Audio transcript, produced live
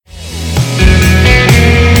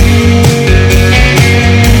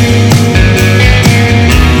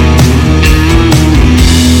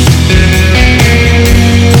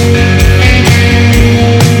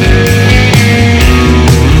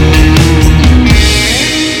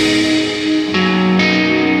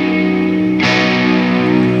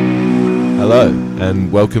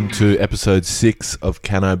and welcome to episode 6 of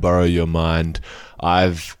Can I Borrow Your Mind?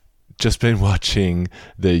 I've just been watching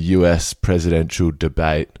the US presidential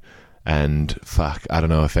debate, and I don't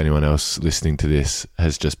know if anyone else listening to this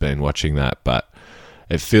has just been watching that, but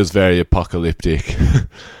it feels very apocalyptic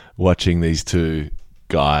watching these two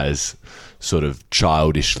guys sort of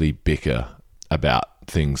childishly bicker about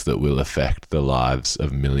things that will affect the lives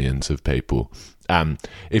of millions of people.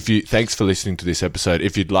 Thanks for listening to this episode.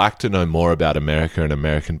 If you'd like to know more about America and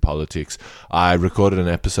American politics, I recorded an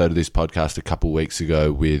episode of this podcast a couple weeks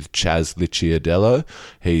ago with Chaz Licciardello.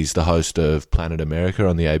 He's the host of Planet America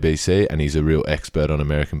on the ABC, and he's a real expert on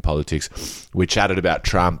American politics. We chatted about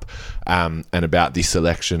Trump and about this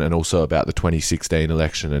election, and also about the 2016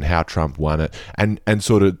 election and how Trump won it, and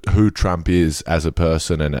sort of who Trump is as a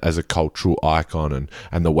person and as a cultural icon,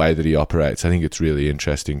 and the way that he operates. I think it's really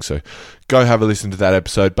interesting. So go have a listen to that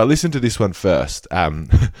episode, but listen to this one first.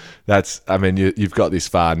 You've got this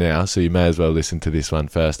far now, so you may as well listen to this one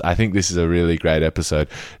first. I think this is a really great episode.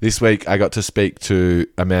 This week, I got to speak to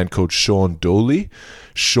a man called Sean Dooley.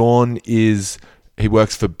 He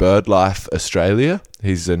works for BirdLife Australia.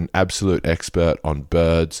 He's an absolute expert on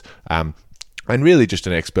birds, and really just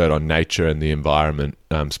an expert on nature and the environment,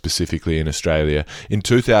 specifically in Australia. In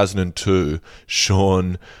 2002,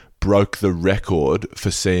 Sean broke the record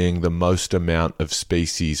for seeing the most amount of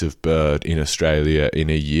species of bird in Australia in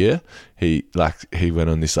a year. He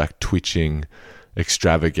went on this twitching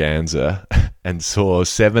extravaganza and saw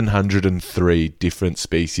 703 different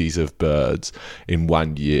species of birds in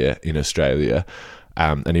 1 year in Australia.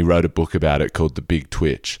 And he wrote a book about it called The Big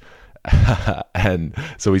Twitch. And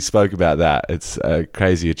so we spoke about that. It's a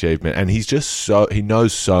crazy achievement, and he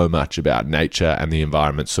knows so much about nature and the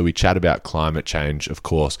environment. So we chat about climate change, of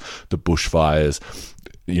course, the bushfires,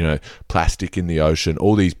 plastic in the ocean,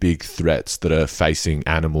 all these big threats that are facing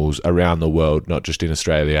animals around the world, not just in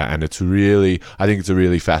Australia. And I think it's a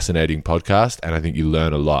really fascinating podcast, and I think you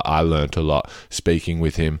learn a lot. I learned a lot speaking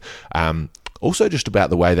with him. Also just about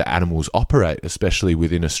the way that animals operate, especially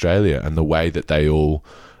within Australia, and the way that they all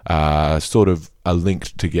sort of are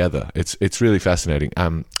linked together. It's really fascinating.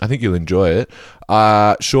 I think you'll enjoy it.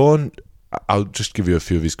 Sean, I'll just give you a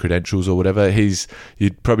few of his credentials or whatever.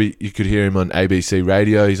 You could hear him on ABC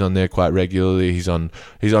Radio. He's on there quite regularly. He's on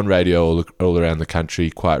radio all around the country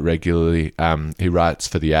quite regularly. He writes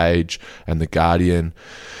for The Age and The Guardian.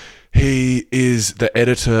 He is the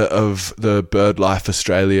editor of the BirdLife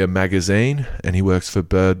Australia magazine, and he works for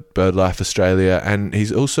BirdLife Australia, and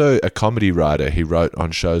he's also a comedy writer. He wrote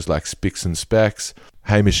on shows like Spicks and Specks,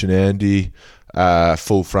 Hamish and Andy,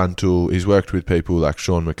 Full Frontal. He's worked with people like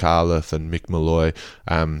Sean McAuliffe and Mick Malloy,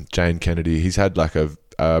 Jane Kennedy. He's had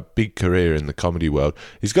a big career in the comedy world.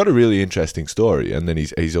 He's got a really interesting story, and then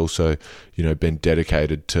he's also been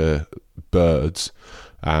dedicated to birds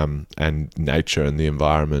and nature and the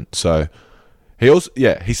environment. So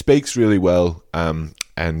he speaks really well,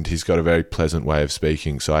 and he's got a very pleasant way of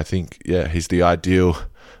speaking. So I think, he's the ideal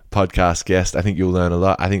podcast guest. I think you'll learn a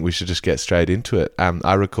lot. I think we should just get straight into it.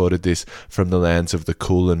 I recorded this from the lands of the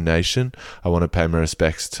Kulin Nation. I want to pay my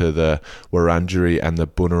respects to the Wurundjeri and the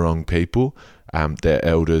Bunurong people, their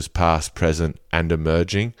elders past, present and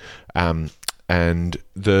emerging. And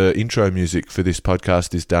the intro music for this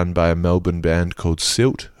podcast is done by a Melbourne band called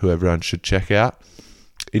Silt, who everyone should check out.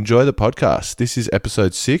 Enjoy the podcast. This is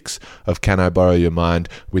episode 6 of Can I Borrow Your Mind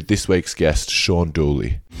with this week's guest, Sean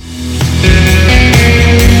Dooley.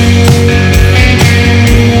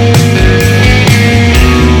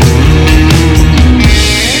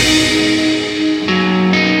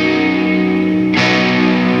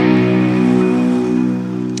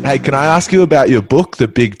 Hey, can I ask you about your book, The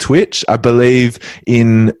Big Twitch? I believe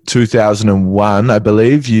in 2001,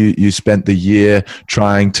 you spent the year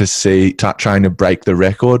trying to break the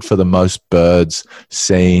record for the most birds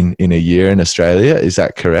seen in a year in Australia. Is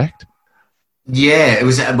that correct? Yeah, it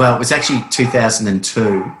was actually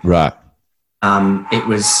 2002. Right. I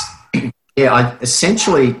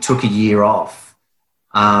essentially took a year off.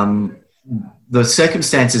 The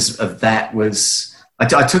circumstances of that was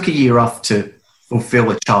I took a year off to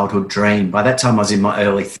fulfill a childhood dream. By that time, I was in my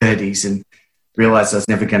early 30s and realised I was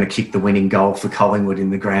never going to kick the winning goal for Collingwood in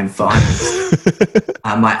the grand finals.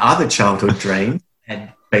 My other childhood dream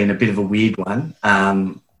had been a bit of a weird one,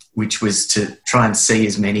 which was to try and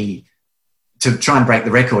break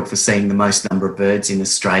the record for seeing the most number of birds in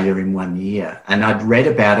Australia in 1 year. And I'd read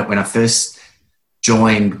about it when I first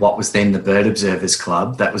joined what was then the Bird Observers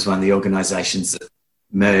Club. That was one of the organisations that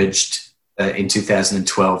merged in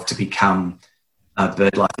 2012 to become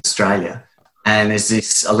BirdLife Australia. And as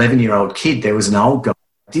this 11-year-old kid, there was an old guy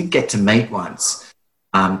I did get to meet once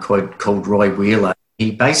called Roy Wheeler,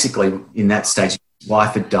 he basically, in that stage, his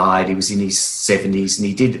wife had died. He was in his 70s, and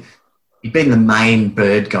he'd been the main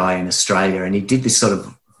bird guy in Australia, and he did this sort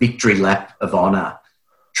of victory lap of honour,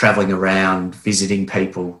 travelling around, visiting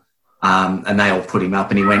people, and they all put him up,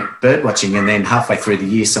 and he went bird watching. And then halfway through the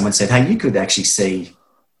year, someone said, hey, you could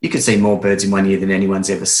see more birds in one year than anyone's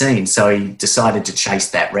ever seen. So he decided to chase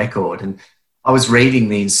that record. And I was reading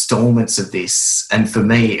the instalments of this, and for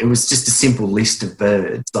me, it was just a simple list of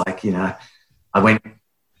birds. Like, I went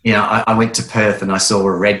to Perth and I saw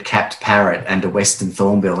a red-capped parrot and a western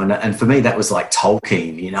thornbill. And for me, that was like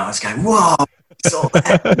Tolkien. I was going, whoa, I saw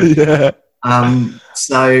that. Yeah.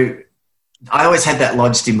 So I always had that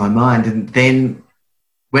lodged in my mind. And then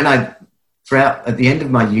at the end of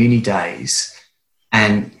my uni days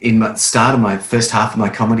and in the start of my first half of my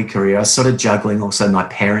comedy career, I was sort of juggling also my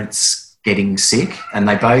parents getting sick, and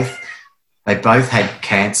they both had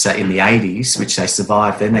cancer in the 80s, which they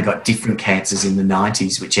survived. Then they got different cancers in the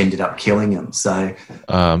 90s, which ended up killing them. So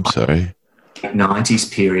I'm sorry.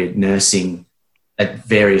 90s period nursing at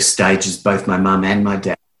various stages, both my mum and my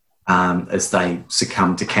dad, as they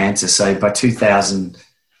succumbed to cancer. So by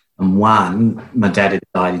 2001, my dad had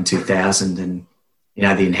died in 2000, and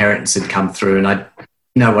the inheritance had come through, and I didn't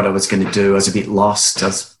know what I was going to do. I was a bit lost. I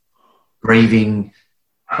was grieving.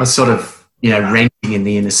 I was sort of, renting in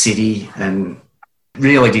the inner city and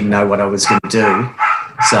really didn't know what I was going to do.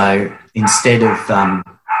 So instead of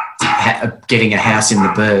getting a house in the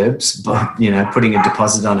burbs, putting a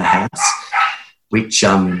deposit on a house, which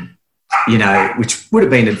would have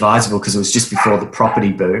been advisable because it was just before the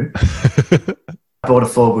property boom, I bought a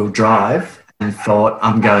 4-wheel drive and thought,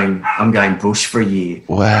 I'm going bush for a year.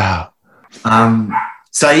 Wow.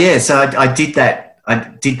 So I did that. I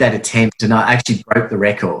did that attempt, and I actually broke the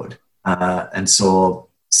record and saw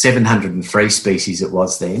 703 species it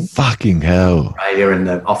was then. Fucking hell. Australia and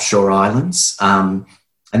the offshore islands. And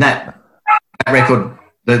that record,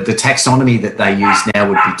 the taxonomy that they use now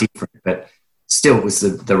would be different, but still it was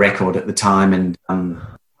the record at the time, and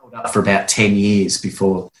held up for about 10 years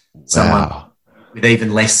before someone with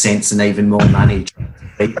even less sense and even more money.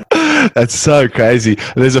 That's so crazy.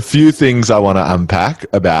 There's a few things I want to unpack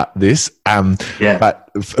about this. But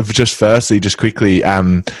just firstly, just quickly,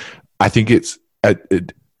 I think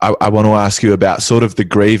I want to ask you about sort of the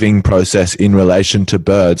grieving process in relation to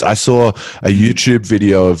birds. I saw a YouTube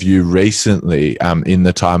video of you recently in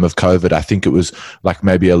the time of COVID. I think it was like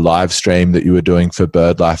maybe a live stream that you were doing for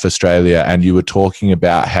BirdLife Australia, and you were talking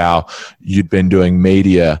about how you'd been doing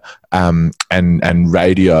media and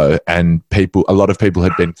radio, and a lot of people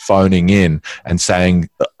had been phoning in and saying,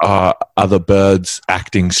 are the birds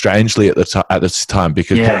acting strangely at this time?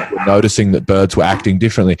 Because people were noticing that birds were acting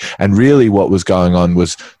differently. And really what was going on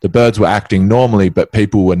was the birds were acting normally, but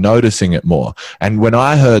people were noticing it more. And when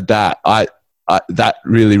I heard that, that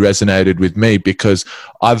really resonated with me, because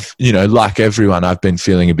I've, like everyone, I've been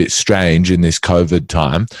feeling a bit strange in this COVID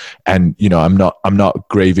time, and, I'm not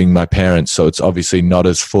grieving my parents. So it's obviously not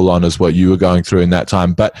as full on as what you were going through in that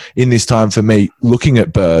time. But in this time for me, looking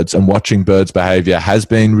at birds and watching birds' behavior has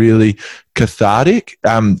been really cathartic.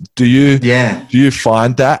 Do you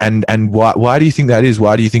find that? And why do you think that is?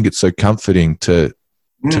 Why do you think it's so comforting to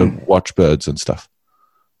watch birds and stuff?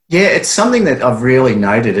 Yeah, it's something that I've really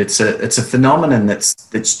noted. It's a phenomenon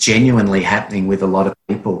that's genuinely happening with a lot of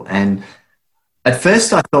people. And at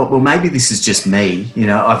first I thought, well, maybe this is just me.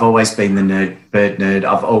 I've always been the bird nerd.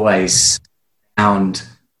 I've always found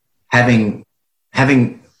having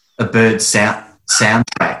a bird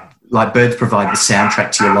soundtrack, like birds provide the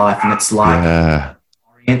soundtrack to your life, and it's like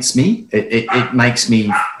orients me. It makes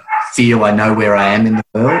me feel I know where I am in the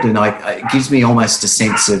world, and it gives me almost a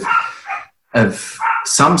sense of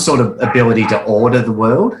some sort of ability to order the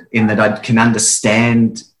world, in that I can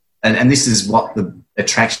understand, and this is what the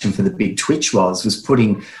attraction for the Big Twitch was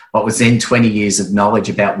putting what was then 20 years of knowledge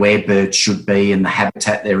about where birds should be and the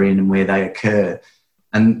habitat they're in and where they occur,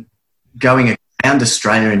 and going around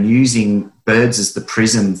Australia and using birds as the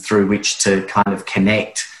prism through which to kind of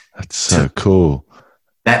connect. That's so cool.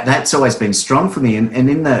 That's always been strong for me. And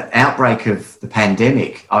in the outbreak of the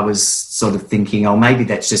pandemic, I was sort of thinking, maybe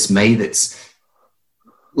that's just me that's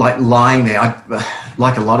like lying there.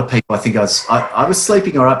 Like a lot of people, I think I was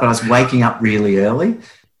sleeping all right, but I was waking up really early,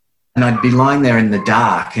 and I'd be lying there in the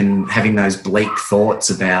dark and having those bleak thoughts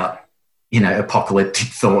about, apocalyptic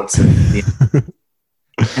thoughts. And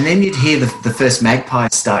then you'd hear the first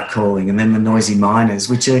magpies start calling, and then the noisy miners,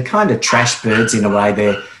 which are kind of trash birds in a way.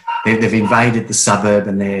 They've invaded the suburb,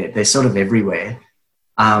 and they're sort of everywhere.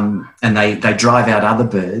 And they drive out other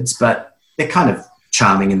birds, but they're kind of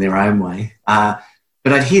charming in their own way.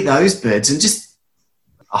 But I'd hear those birds and just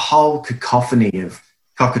a whole cacophony of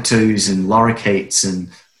cockatoos and lorikeets and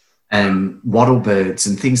wattlebirds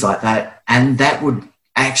and things like that. And that would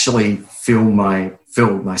actually fill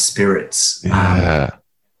my spirits. Yeah.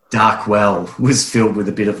 Dark Well was filled with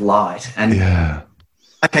a bit of light. And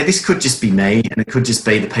okay, this could just be me, and it could just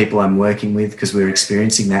be the people I'm working with because we're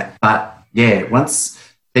experiencing that. But yeah, once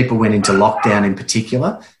people went into lockdown in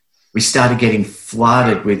particular, we started getting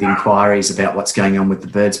flooded with inquiries about what's going on with the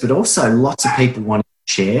birds, but also lots of people wanted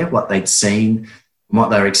to share what they'd seen and what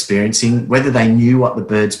they were experiencing, whether they knew what the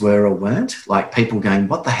birds were or weren't. Like people going,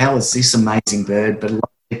 what the hell is this amazing bird? But a lot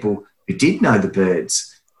of people who did know the birds,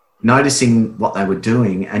 noticing what they were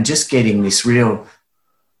doing and just getting this real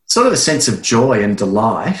sort of a sense of joy and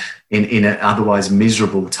delight in an otherwise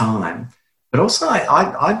miserable time. But also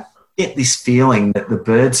I get this feeling that the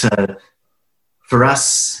birds are, for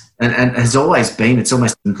us, and has always been, it's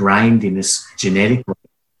almost ingrained in us genetically,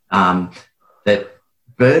 that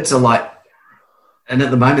birds are like, and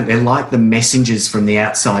at the moment they're like the messengers from the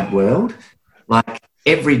outside world. Like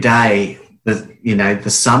every day, the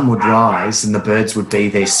sun would rise and the birds would be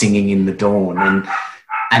there singing in the dawn,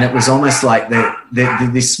 and it was almost like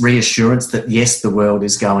this reassurance that yes, the world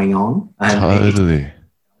is going on, and totally,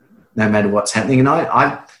 no matter what's happening. And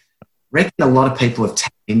I reckon a lot of people have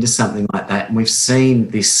tapped into something like that, and we've seen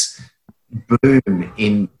this boom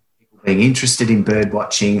in people being interested in bird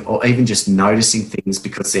watching or even just noticing things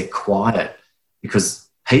because they're quiet, because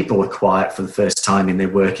people are quiet for the first time in their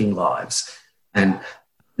working lives, and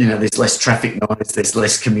there's less traffic noise, there's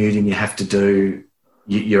less commuting you have to do.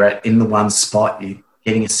 You're in the one spot, you're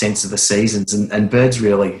getting a sense of the seasons, and birds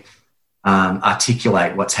really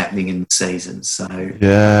articulate what's happening in the seasons. So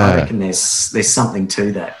I reckon there's something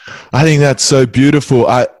to that. I think that's so beautiful.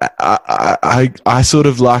 I sort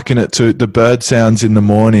of liken it to the bird sounds in the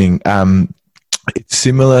morning. It's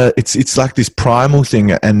similar. It's like this primal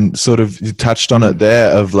thing, and sort of you touched on it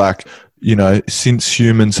there of like, since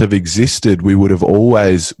humans have existed, we would have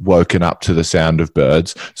always woken up to the sound of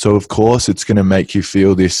birds. So of course it's going to make you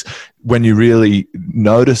feel this when you really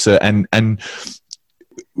notice it. And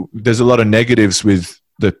there's a lot of negatives with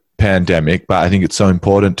the pandemic, but I think it's so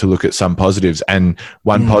important to look at some positives. And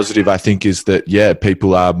one positive I think is that,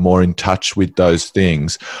 people are more in touch with those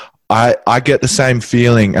things. I get the same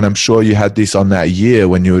feeling, and I'm sure you had this on that year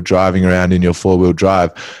when you were driving around in your 4-wheel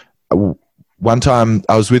drive. One time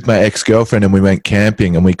I was with my ex-girlfriend and we went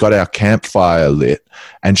camping and we got our campfire lit,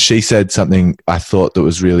 and she said something I thought that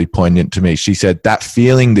was really poignant to me. She said, that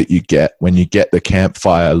feeling that you get when you get the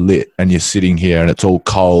campfire lit and you're sitting here and it's all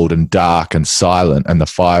cold and dark and silent and the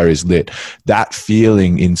fire is lit, that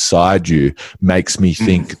feeling inside you makes me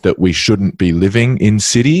think that we shouldn't be living in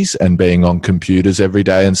cities and being on computers every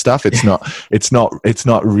day and stuff. It's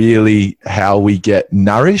not really how we get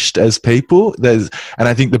nourished as people. And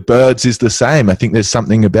I think the birds is the same. I think there's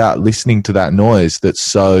something about listening to that noise that's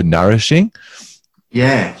so nourishing.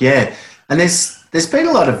 Yeah. And there's been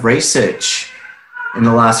a lot of research in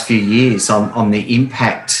the last few years on the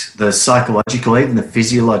impact, the psychological, even the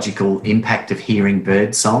physiological impact of hearing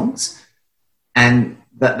bird songs. And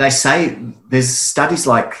they say there's studies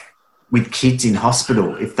like with kids in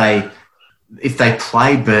hospital, if they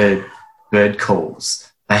play bird calls,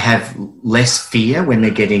 they have less fear when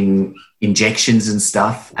they're getting injections and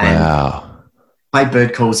stuff. And wow. Play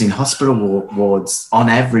bird calls in hospital wards, on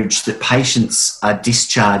average, that patients are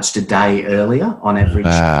discharged a day earlier, on average.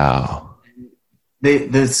 Wow.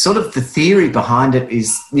 The sort of the theory behind it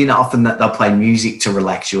is, often that they'll play music to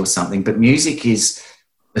relax you or something, but music is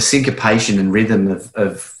the syncopation and rhythm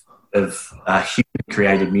of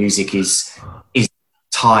human-created music is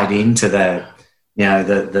tied into the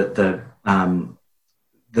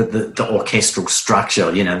orchestral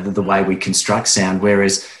structure, the way we construct sound,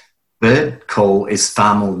 whereas bird call is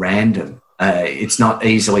far more random. It's not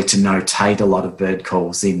easily to notate a lot of bird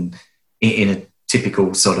calls in a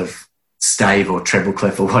typical sort of stave or treble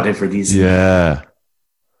clef or whatever it is. Yeah.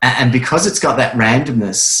 And because it's got that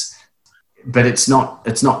randomness, but it's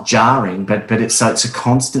not jarring, but it's a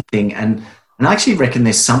constant thing. And I actually reckon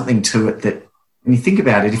there's something to it that when you think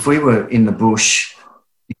about it, if we were in the bush,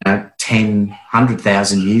 10,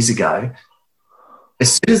 100,000 years ago,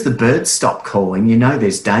 as soon as the birds stop calling,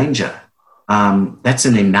 there's danger. That's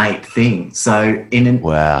an innate thing. So in a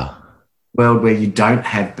world where you don't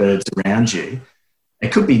have birds around you,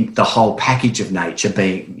 it could be the whole package of nature,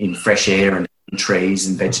 being in fresh air and trees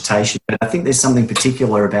and vegetation. But I think there's something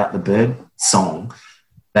particular about the bird song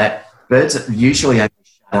that birds usually only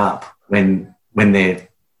shut up when they're,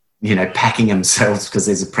 packing themselves because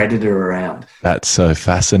there's a predator around. That's so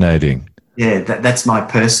fascinating. Yeah, that's my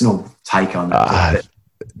personal take on it.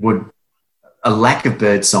 Would a lack of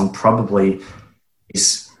bird song probably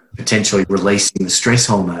is potentially releasing the stress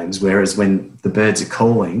hormones, whereas when the birds are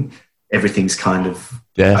calling, everything's kind of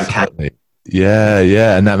Definitely. okay.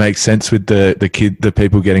 Yeah, and that makes sense with the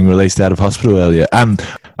people getting released out of hospital earlier.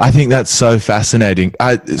 I think that's so fascinating.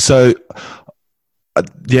 I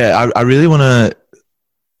really want to.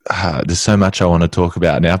 There's so much I want to talk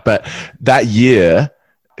about now, but that year.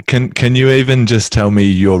 Can you even just tell me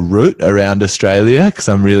your route around Australia? Because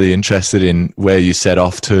I'm really interested in where you set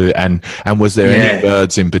off to, and was there any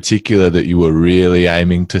birds in particular that you were really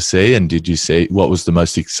aiming to see? And did you see what was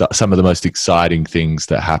the some of the most exciting things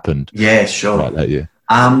that happened? Yeah, sure. Right that year.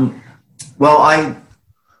 Well,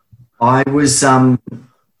 I was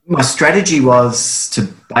my strategy was to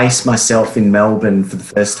base myself in Melbourne for the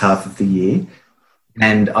first half of the year,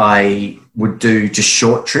 and I would do just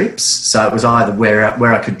short trips. So it was either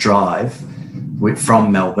where I could drive from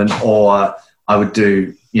Melbourne, or I would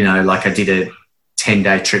do, like I did a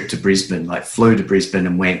 10-day trip to Brisbane, like flew to Brisbane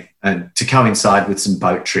and went, and to coincide with some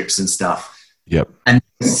boat trips and stuff. Yep. And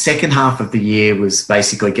the second half of the year was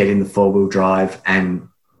basically getting the four-wheel drive, and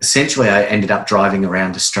essentially I ended up driving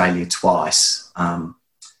around Australia twice.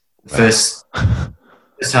 First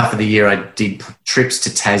half of the year, I did trips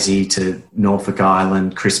to Tassie, to Norfolk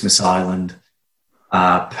Island, Christmas Island,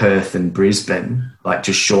 Perth and Brisbane, like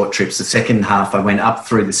just short trips. The second half, I went up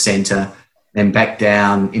through the centre, then back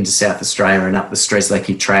down into South Australia and up the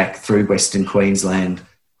Strzelecki track through Western Queensland,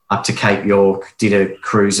 up to Cape York, did a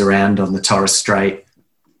cruise around on the Torres Strait,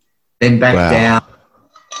 then back down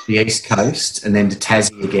the East Coast and then to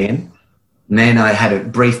Tassie again. And then I had a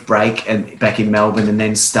brief break and back in Melbourne, and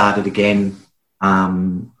then started again.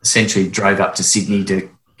 Essentially drove up to Sydney to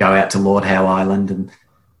go out to Lord Howe Island, and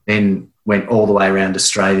then went all the way around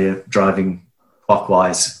Australia, driving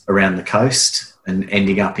clockwise around the coast and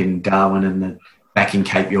ending up in Darwin and then back in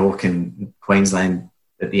Cape York and Queensland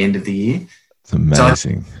at the end of the year. It's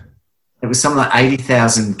amazing. So it was something like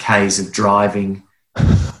 80,000 Ks of driving,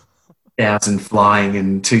 1,000 flying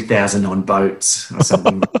and 2,000 on boats or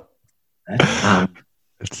something like that.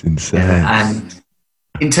 That's insane. And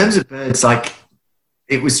in terms of birds, like,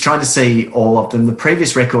 it was trying to see all of them. The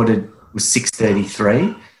previous record was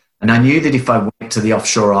 633, and I knew that if I went to the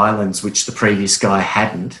offshore islands, which the previous guy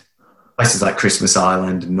hadn't, places like Christmas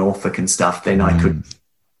Island and Norfolk and stuff, then I could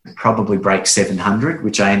probably break 700,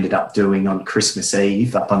 which I ended up doing on Christmas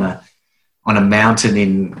Eve up on a mountain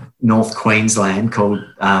in North Queensland called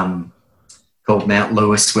Mount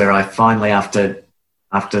Lewis, where I finally, after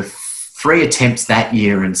 3 attempts that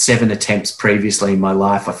year and 7 attempts previously in my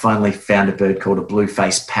life, I finally found a bird called a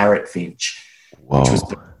blue-faced parrotfinch. Wow. Which was,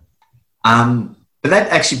 but that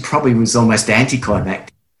actually probably was almost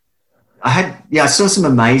anticlimactic. I saw some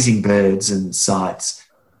amazing birds and sights.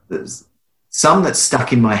 Some that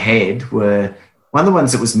stuck in my head were, one of the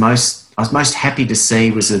ones that I was most happy to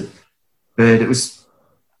see was a bird. It was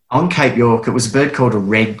on Cape York. It was a bird called a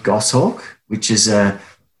red goshawk, which is a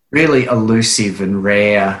really elusive and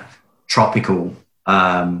rare tropical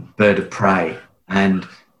bird of prey, and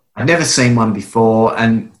I'd never seen one before.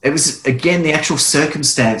 And it was, again, the actual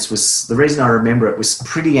circumstance was, the reason I remember it was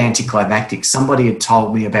pretty anticlimactic. Somebody had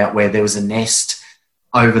told me about where there was a nest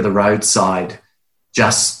over the roadside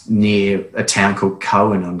just near a town called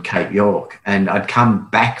Cowan on Cape York, and I'd come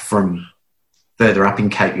back from further up in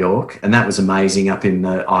Cape York, and that was amazing, up in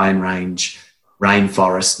the Iron Range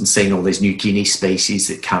rainforest, and seeing all these New Guinea species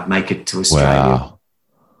that can't make it to Australia. Wow.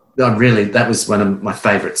 That was one of my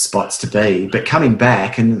favourite spots to be. But coming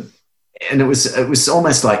back, and it was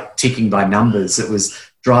almost like ticking by numbers. It was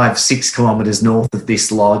drive 6 kilometres north of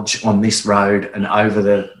this lodge on this road, and over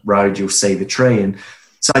the road you'll see the tree. And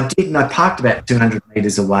so I did, and I parked about 200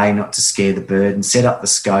 metres away, not to scare the bird, and set up the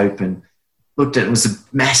scope and looked at it. It was a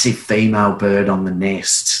massive female bird on the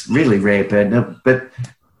nest, really rare bird, but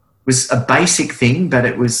was a basic thing, but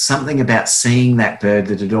it was something about seeing that bird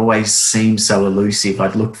that had always seemed so elusive.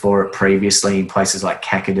 I'd looked for it previously in places like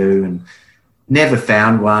Kakadu and never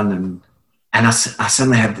found one. And I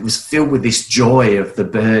suddenly was filled with this joy of the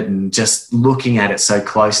bird and just looking at it so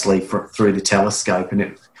closely through the telescope. And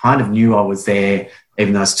it kind of knew I was there,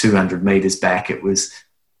 even though I was 200 metres back. It was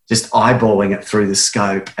just eyeballing it through the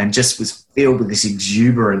scope and just was filled with this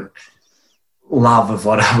exuberant love of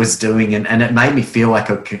what I was doing, and it made me feel like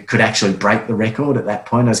I could actually break the record at that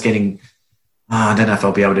point. I was getting, I don't know if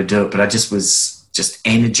I'll be able to do it, but I just was just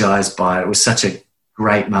energized by it. It was such a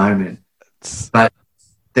great moment. But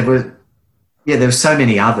there were so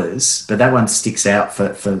many others, but that one sticks out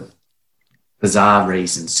for bizarre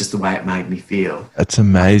reasons, just the way it made me feel. That's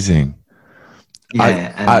amazing.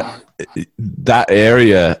 Yeah. That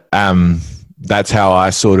area, that's how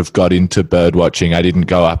I sort of got into bird watching. I didn't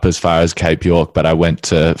go up as far as Cape York, but I went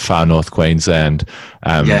to far north Queensland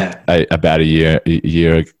about a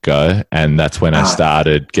year ago, and that's when I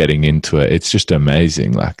started getting into it. It's just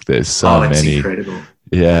amazing. Like there's so many. Incredible.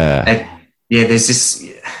 Yeah. And, there's this.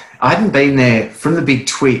 I hadn't been there from the big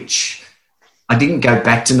twitch. I didn't go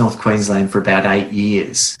back to North Queensland for about 8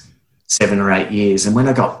 years, 7 or 8 years, and when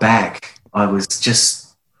I got back, I was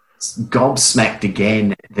just gobsmacked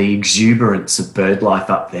again at the exuberance of bird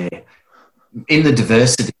life up there, in the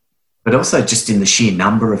diversity, but also just in the sheer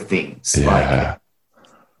number of things. Yeah. Like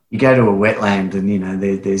you go to a wetland and,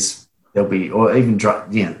 there'll be, or even,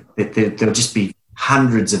 there'll just be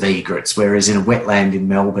hundreds of egrets, whereas in a wetland in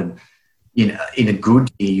Melbourne, in a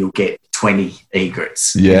good year, you'll get 20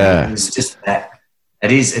 egrets. Yeah. It's just that.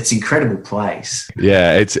 It's an incredible place.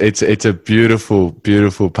 Yeah. It's a beautiful,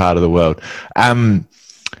 beautiful part of the world.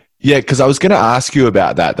 Yeah, because I was going to ask you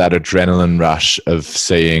about that adrenaline rush of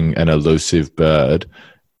seeing an elusive bird.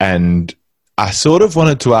 And I sort of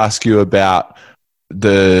wanted to ask you about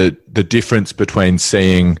the difference between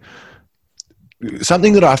seeing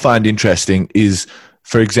something that I find interesting is,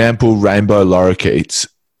 for example, rainbow lorikeets.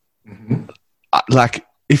 Mm-hmm. Like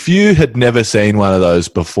if you had never seen one of those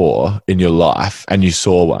before in your life and you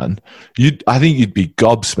saw one, I think you'd be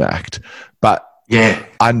gobsmacked. But yeah,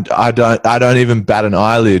 I don't even bat an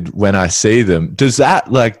eyelid when I see them. Does that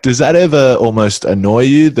ever almost annoy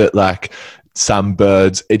you that like some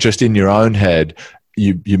birds, just in your own head,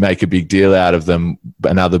 you make a big deal out of them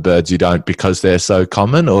and other birds you don't because they're so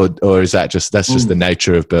common, or is that's just the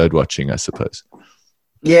nature of bird watching, I suppose?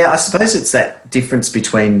 Yeah, I suppose it's that difference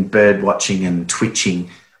between bird watching and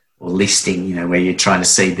twitching or listing, where you're trying to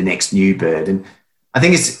see the next new bird. And I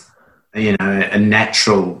think it's, a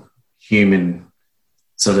natural human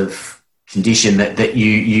sort of condition that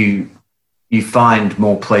you find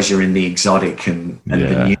more pleasure in the exotic and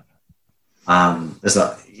the new.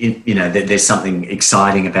 There's something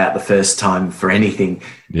exciting about the first time for anything.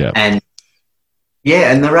 Yeah. And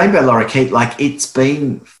the rainbow lorikeet, like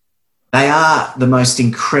they are the most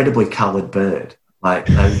incredibly coloured bird. Like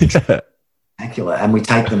they're spectacular, and we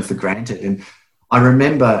take them for granted. And I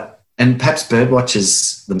remember, and perhaps bird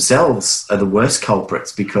watchers themselves are the worst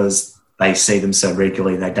culprits because they see them so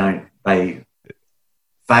regularly, they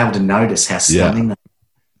fail to notice how stunning they are.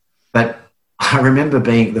 But I remember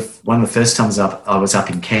being one of the first times I was up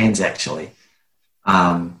in Cairns, actually,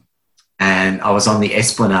 and I was on the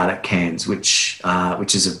Esplanade at Cairns, which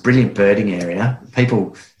is a brilliant birding area.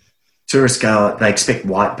 Tourists go, they expect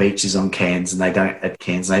white beaches on Cairns, and they don't at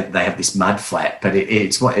Cairns. They have this mud flat, but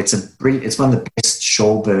it's one of the best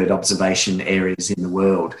shorebird observation areas in the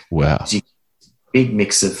world. Wow. Big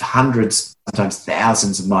mix of hundreds, sometimes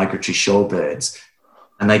thousands of migratory shorebirds,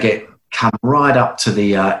 and they come right up to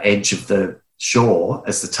the edge of the shore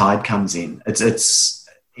as the tide comes in. It's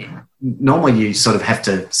normally you sort of have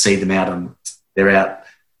to see them they're out.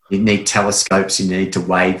 You need telescopes. You need to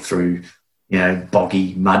wade through,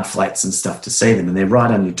 boggy mud flats and stuff to see them, and they're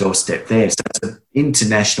right on your doorstep there. So it's an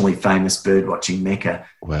internationally famous bird watching mecca.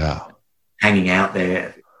 Wow. Hanging out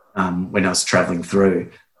there when I was travelling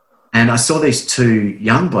through. And I saw these two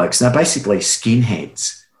young blokes. They're basically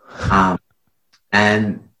skinheads.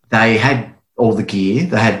 And they had all the gear.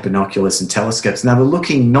 They had binoculars and telescopes. And they were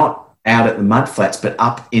looking not out at the mud flats, but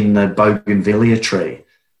up in the bougainvillea tree.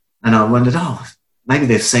 And I wondered, maybe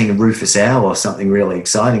they've seen a rufous owl or something really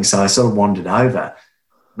exciting. So I sort of wandered over.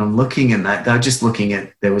 And I'm looking at that. They were just looking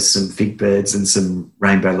at, there was some fig birds and some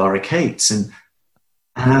rainbow lorikeets. And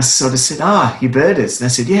I sort of said, you birders? And I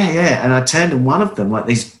said, yeah. And I turned to one of them, like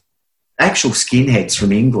these actual skinheads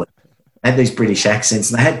from England, had these British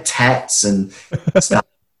accents, and they had tats and stuff,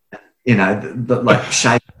 like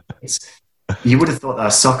shaved heads. You would have thought they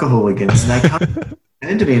were soccer hooligans. And they kind of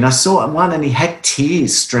turned to me, and I saw one, and he had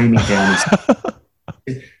tears streaming down his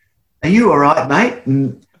face. Are you all right, mate?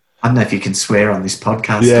 And I don't know if you can swear on this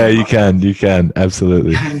podcast. Yeah, you can,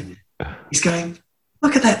 absolutely. He's going,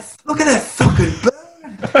 look at that fucking bird.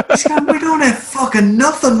 He's going, we don't have fucking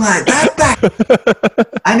nothing like that back.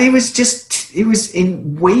 And he was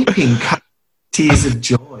in weeping tears of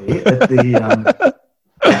joy at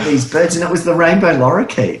these birds, and it was the rainbow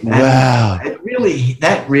lorikeet. Wow.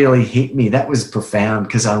 That really hit me. That was profound,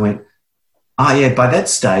 because I went, by that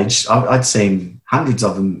stage, I'd seen hundreds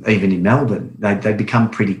of them even in Melbourne. They'd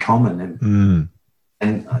become pretty common.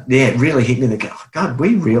 And it really hit me. They go, God,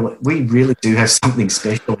 we really do have something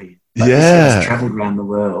special here. He's travelled around the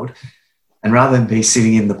world, and rather than be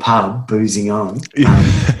sitting in the pub boozing on,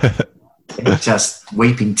 just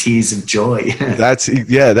weeping tears of joy.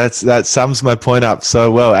 That sums my point up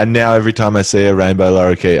so well. And now every time I see a rainbow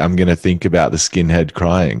lorikeet, I'm going to think about the skinhead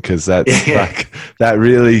crying, because that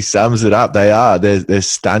really sums it up. They're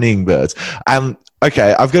stunning birds.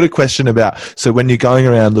 Okay, I've got a question about, so when you're going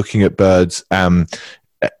around looking at birds,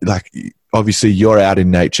 like obviously you're out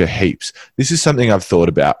in nature heaps. This is something I've thought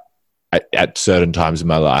about at certain times in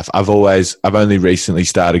my life. I've only recently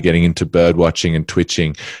started getting into bird watching and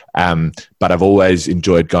twitching, but I've always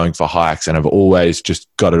enjoyed going for hikes, and I've always just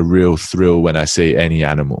got a real thrill when I see any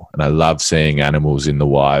animal, and I love seeing animals in the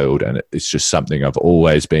wild, and it's just something I've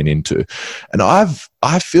always been into. And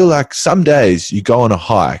I feel like some days you go on a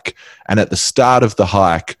hike, and at the start of the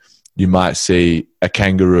hike you might see a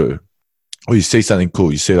kangaroo, or you see something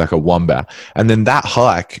cool, you see like a wombat, and then that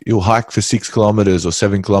hike, you'll hike for 6 kilometers or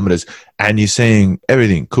 7 kilometers, and you're seeing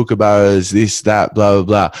everything, kookaburras, this, that, blah, blah,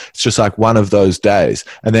 blah. It's just like one of those days.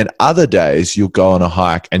 And then other days you'll go on a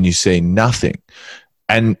hike and you see nothing.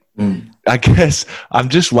 And I guess I'm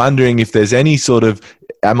just wondering if there's any sort of,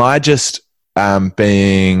 am I just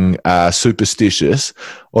being superstitious,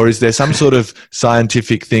 or is there some sort of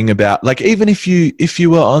scientific thing about, like, even if you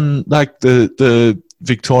were on like the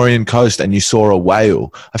Victorian coast and you saw a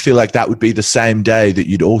whale, I feel like that would be the same day that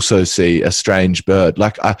you'd also see a strange bird.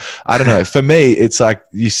 Like, I don't know. For me, it's like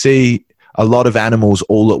you see a lot of animals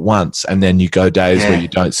all at once, and then you go days where you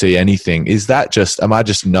don't see anything. Is that just, am I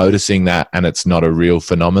just noticing that and it's not a real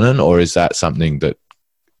phenomenon, or is that something that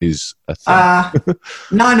is a thing?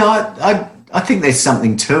 No, I think there's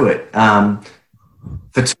something to it,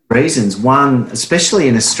 for two reasons. One, especially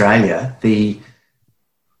in Australia,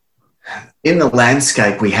 in the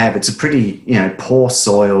landscape we have, it's a pretty, poor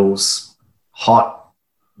soils, hot,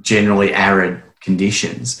 generally arid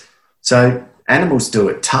conditions. So animals do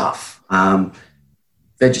it tough.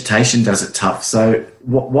 Vegetation does it tough. So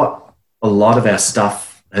what a lot of our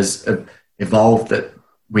stuff has evolved, that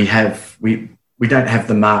we don't have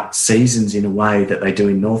the marked seasons in a way that they do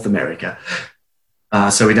in North America.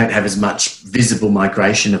 So we don't have as much visible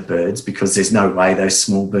migration of birds, because there's no way those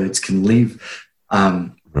small birds can live.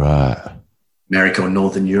 Right. America or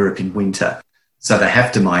Northern Europe in winter. So they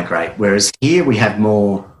have to migrate. Whereas here we have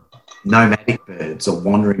more nomadic birds or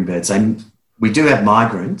wandering birds. And we do have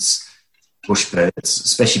migrants, bush birds,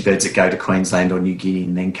 especially birds that go to Queensland or New Guinea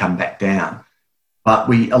and then come back down. But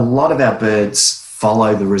a lot of our birds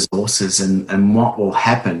follow the resources, and what will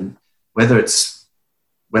happen, whether it's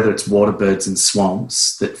water birds and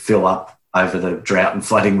swamps that fill up over the drought and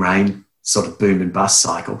flooding rain sort of boom and bust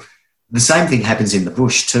cycle. The same thing happens in the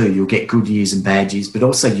bush too. You'll get good years and bad years, but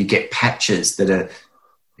also you get patches that are,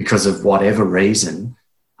 because of whatever reason,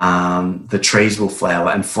 the trees will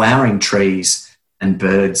flower. And flowering trees and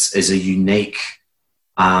birds is a unique,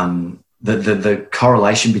 the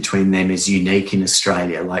correlation between them is unique in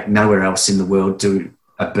Australia. Like nowhere else in the world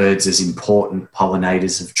are birds as important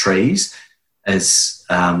pollinators of trees as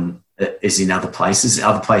in other places.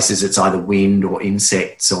 Other places it's either wind or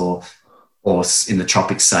insects or in the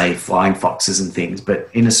tropics, say, flying foxes and things. But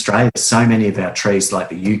in Australia, so many of our trees, like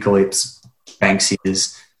the eucalypts,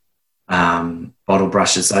 banksias, bottle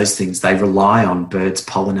brushes, those things, they rely on birds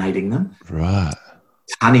pollinating them. Right.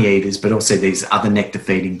 Honey eaters, but also these other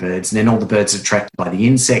nectar-feeding birds. And then all the birds are attracted by the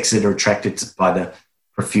insects that are attracted by the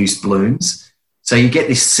profuse blooms. So you get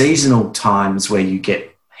these seasonal times where you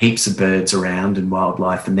get heaps of birds around and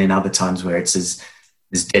wildlife, and then other times where it's as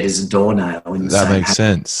dead as a doornail. That makes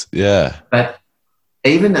sense, yeah. But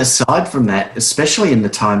even aside from that, especially in the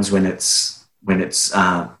times when it's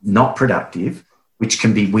not productive, which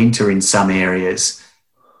can be winter in some areas,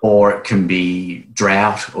 or it can be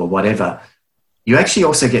drought or whatever, you actually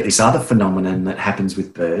also get this other phenomenon that happens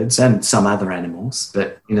with birds and some other animals,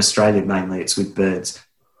 but in Australia mainly it's with birds.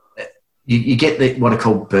 You get what are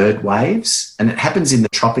called bird waves, and it happens in the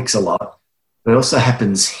tropics a lot, but it also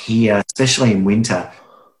happens here, especially in winter,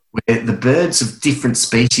 where the birds of different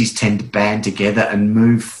species tend to band together and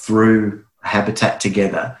move through a habitat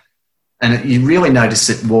together. And you really notice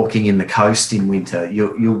it walking in the coast in winter.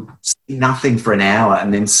 You'll see nothing for an hour,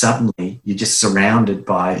 and then suddenly you're just surrounded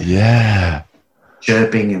by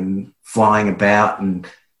chirping and flying about and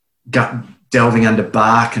delving under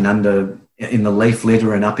bark and in the leaf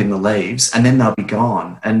litter and up in the leaves, and then they'll be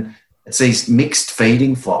gone. And it's these mixed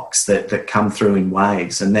feeding flocks that come through in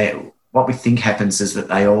waves, and what we think happens is that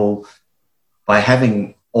by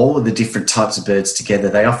having all of the different types of birds together,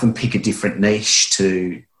 they often pick a different niche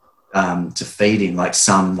to feed in. Like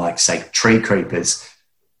some, like say tree creepers,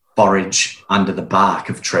 forage under the bark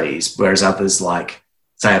of trees, whereas others, like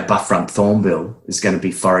say a buff-rump thornbill, is going to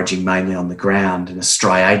be foraging mainly on the ground, and a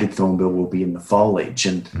striated thornbill will be in the foliage.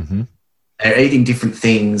 And they're eating different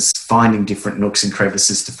things, finding different nooks and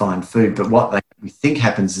crevices to find food. But what we think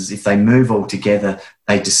happens is if they move all together,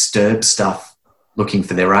 they disturb stuff looking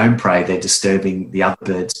for their own prey. They're disturbing the other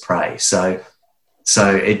bird's prey. So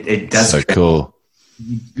it does. So cool.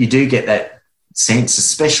 You do get that sense,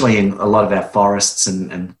 especially in a lot of our forests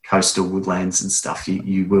and coastal woodlands and stuff.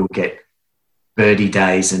 You will get birdie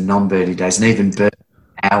days and non-birdie days, and even bird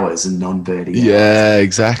hours and non-birdie hours. Yeah,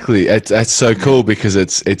 exactly. It's so cool because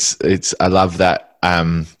it's I love that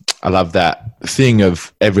I love that thing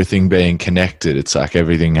of everything being connected. It's like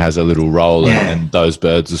everything has a little role, and those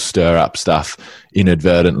birds will stir up stuff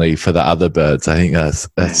inadvertently for the other birds. I think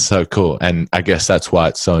that's so cool, and I guess that's why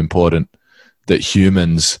it's so important that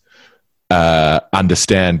humans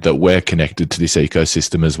understand that we're connected to this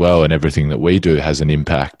ecosystem as well, and everything that we do has an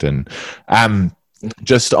impact. And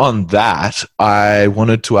just on that, I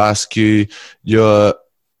wanted to ask you about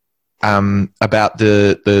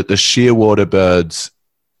the shearwater birds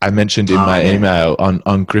I mentioned in my email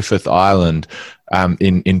on Griffith Island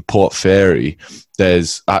in Port Fairy.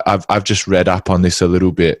 I've just read up on this a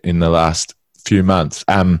little bit in the last few months.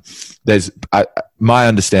 My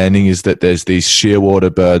understanding is that there's these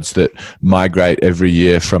shearwater birds that migrate every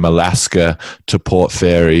year from Alaska to Port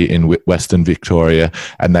Fairy in Western Victoria,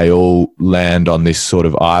 and they all land on this sort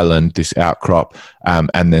of island, this outcrop,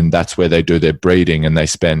 and then that's where they do their breeding, and they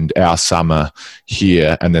spend our summer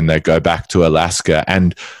here, and then they go back to Alaska.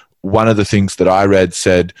 And one of the things that I read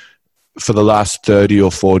said for the last 30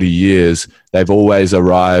 or 40 years, they've always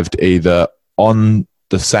arrived either on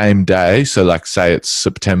the same day, so like say it's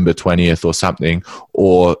September 20th or something,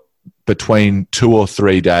 or between 2 or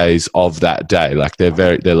 3 days of that day. Like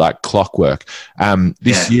they're like clockwork.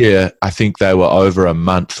 This year, I think they were over a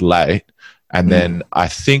month late. And then I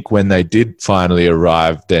think when they did finally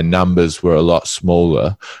arrive, their numbers were a lot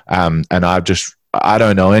smaller. And I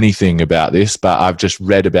don't know anything about this, but I've just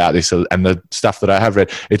read about this, and the stuff that I have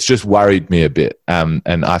read, it's just worried me a bit. And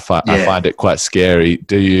I find it quite scary.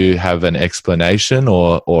 Do you have an explanation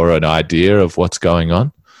or an idea of what's going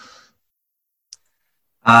on?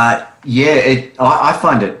 I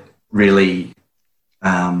find it really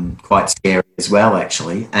quite scary as well,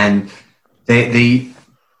 actually. And the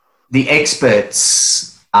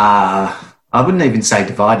experts are, I wouldn't even say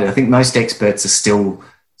divided. I think most experts are still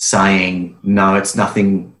saying, no, it's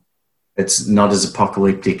nothing, it's not as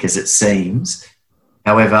apocalyptic as it seems.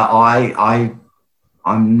 However, I'm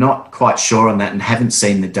not quite sure on that and haven't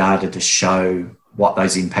seen the data to show what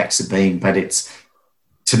those impacts have been. But it's,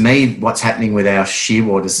 to me, what's happening with our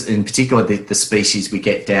shearwaters, in particular the species we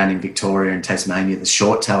get down in Victoria and Tasmania, the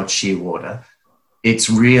short-tailed shearwater, it's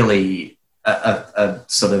really a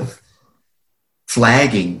sort of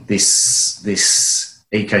flagging this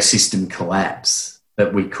ecosystem collapse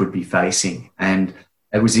that we could be facing. And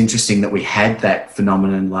it was interesting that we had that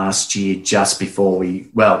phenomenon last year just before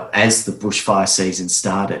as the bushfire season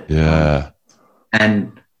started. Yeah.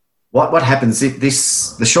 And what happens, the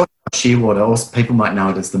short shearwater, or people might know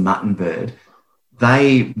it as the mutton bird,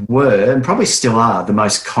 they were, and probably still are, the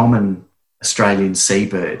most common Australian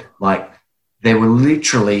seabird. Like, there were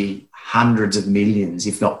literally hundreds of millions,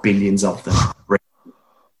 if not billions of them.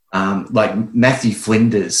 Like Matthew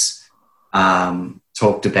Flinders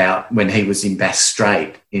talked about when he was in Bass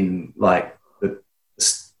Strait in like the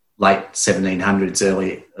late 1700s,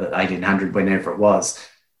 early 1800, whenever it was.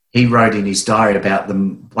 He wrote in his diary about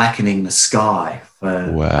them blackening the sky for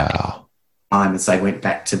time as they went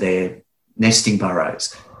back to their nesting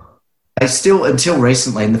burrows. They still, until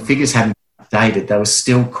recently, and the figures haven't been updated, they were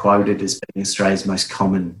still quoted as being Australia's most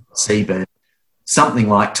common seabird. Something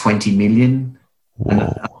like 20 million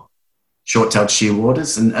short-tailed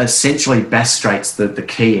shearwaters, and essentially Bass Strait's the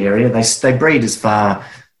key area. They breed as far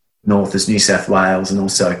north as New South Wales, and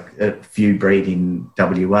also a few breed in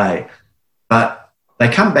WA. But they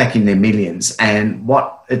come back in their millions, and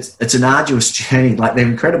it's an arduous journey. Like, they're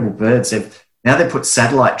incredible birds. Now they've put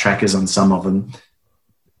satellite trackers on some of them.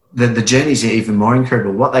 The journeys are even more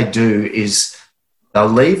incredible. What they do is they'll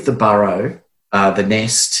leave the burrow, the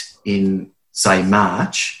nest in, say,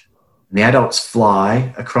 March, and the adults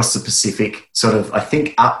fly across the Pacific, sort of, I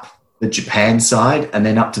think, up the Japan side and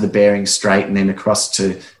then up to the Bering Strait and then across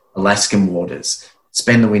to Alaskan waters,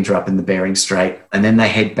 spend the winter up in the Bering Strait, and then they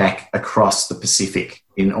head back across the Pacific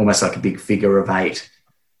in almost like a big figure of eight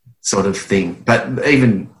sort of thing. But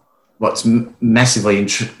even what's massively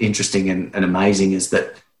interesting and amazing is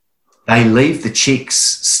that they leave the chicks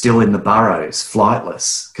still in the burrows,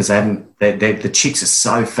 flightless, because the chicks are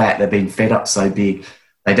so fat, they've been fed up so big.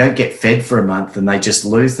 They don't get fed for a month, and they just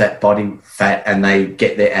lose that body fat, and they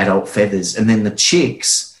get their adult feathers. And then the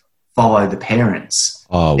chicks follow the parents.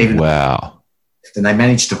 Oh, Even wow. and they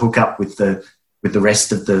managed to hook up with the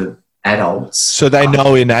rest of the adults. So they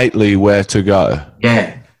know innately where to go.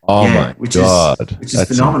 Yeah. Oh, yeah, my God. Which is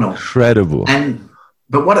That's phenomenal. Incredible.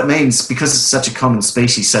 But what it means, because it's such a common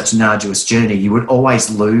species, such an arduous journey, you would always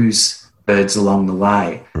lose birds along the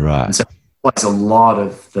way. Right. And so always a lot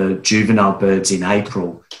of the juvenile birds in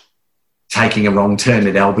April taking a wrong turn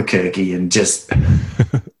at Albuquerque and just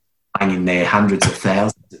dying in there hundreds of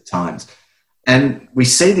thousands at times. And we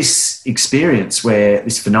see this experience where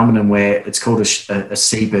this phenomenon where it's called a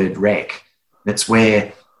seabird wreck. That's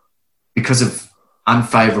where, because of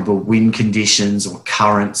unfavourable wind conditions or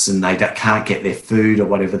currents, and they can't get their food or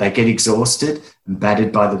whatever, they get exhausted and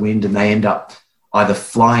battered by the wind, and they end up either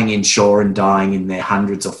flying inshore and dying in their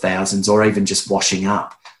hundreds or thousands, or even just washing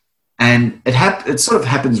up. And it sort of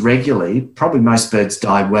happens regularly. Probably most birds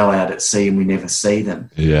die well out at sea and we never see them.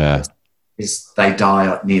 Yeah. They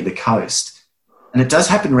die near the coast. And it does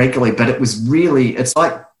happen regularly, but it's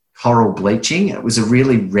like coral bleaching. It was a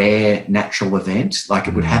really rare natural event. Like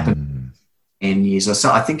it would happen 10 years or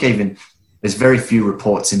so. I think even there's very few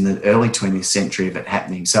reports in the early 20th century of it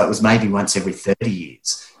happening. So it was maybe once every 30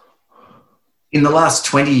 years. In the last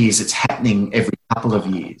 20 years, it's happening every couple of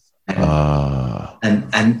years.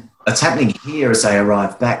 And it's happening here as they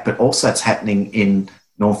arrive back, but also it's happening in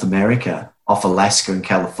North America, off Alaska and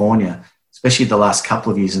California, especially the last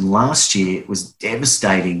couple of years. And last year, it was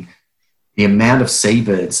devastating, the amount of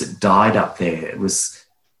seabirds that died up there.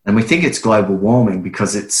 And we think it's global warming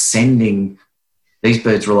because it's sending, these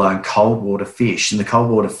birds rely on cold water fish, and the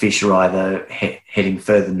cold water fish are either heading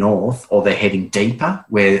further north or they're heading deeper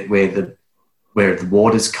where the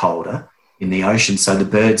water's colder in the ocean. So the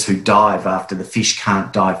birds who dive after the fish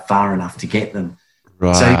can't dive far enough to get them.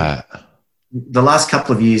 Right. So the last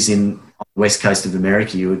couple of years on the west coast of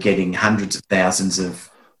America, you were getting hundreds of thousands of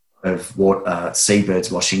seabirds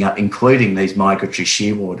washing up, including these migratory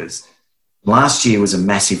shearwaters. Last year was a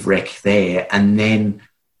massive wreck there, and then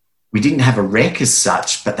we didn't have a wreck as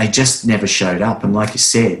such, but they just never showed up. And like you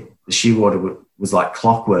said, the shearwater was like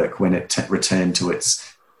clockwork when it returned to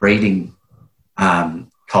its breeding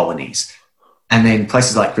colonies. And then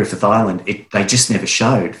places like Griffith Island, they just never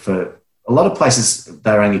showed. For a lot of places,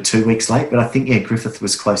 they were only 2 weeks late, but I think, Griffith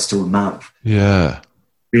was close to a month. Yeah.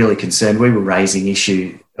 Really concerned. We were raising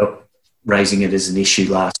it as an issue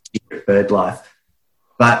last year at BirdLife.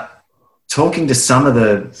 But talking to some of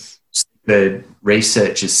the bird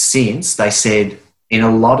researchers since, they said in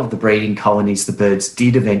a lot of the breeding colonies, the birds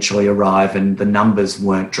did eventually arrive and the numbers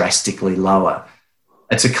weren't drastically lower.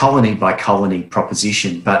 It's a colony by colony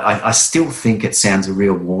proposition, but I still think it sounds a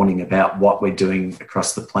real warning about what we're doing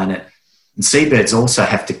across the planet. And seabirds also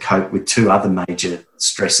have to cope with two other major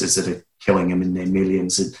stresses that are killing them in their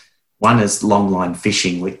millions. And one is long-line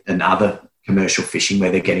fishing and other commercial fishing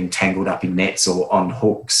where they're getting tangled up in nets or on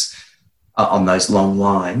hooks on those long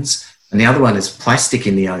lines. And the other one is plastic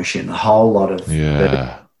in the ocean. A whole lot of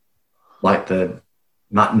birds, like the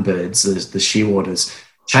mutton birds, the shearwaters,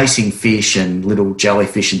 chasing fish and little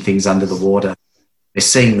jellyfish and things under the water. They're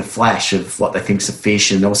seeing the flash of what they think's a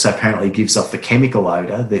fish, and also apparently gives off the chemical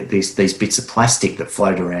odour, these bits of plastic that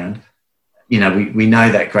float around. You know, we know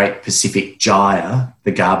that great Pacific gyre,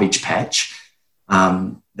 the garbage patch,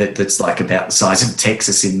 that's like about the size of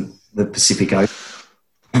Texas in the Pacific Ocean.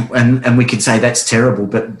 And we could say that's terrible,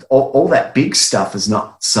 but all that big stuff is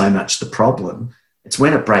not so much the problem. It's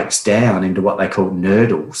when it breaks down into what they call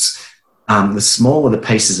nurdles. The smaller the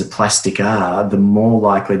pieces of plastic are, the more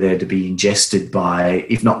likely they're to be ingested by,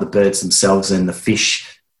 if not the birds themselves, then the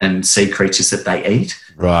fish and sea creatures that they eat.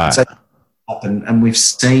 Right. So, and we've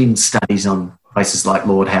seen studies on places like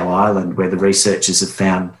Lord Howe Island where the researchers have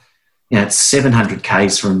found, it's 700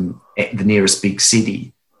 k's from the nearest big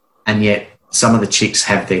city, and yet some of the chicks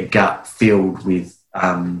have their gut filled with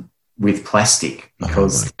plastic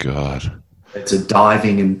because oh my God. It's a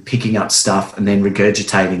diving and picking up stuff and then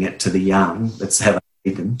regurgitating it to the young. That's how they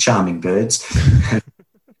feed them, charming birds.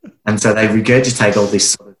 And so they regurgitate all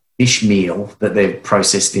this sort of fish meal that they've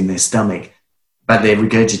processed in their stomach, but they're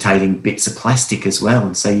regurgitating bits of plastic as well.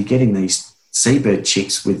 And so you're getting these seabird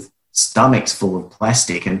chicks with stomachs full of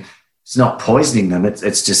plastic, and it's not poisoning them.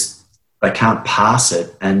 It's just they can't pass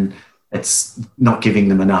it, and it's not giving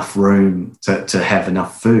them enough room to have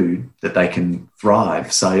enough food that they can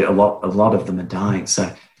thrive. So a lot of them are dying.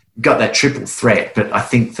 So you've got that triple threat, but I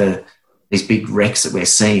think these big wrecks that we're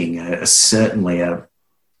seeing are certainly a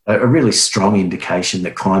really strong indication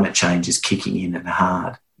that climate change is kicking in and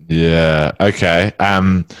hard. Yeah. Okay.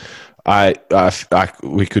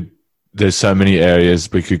 We could there's so many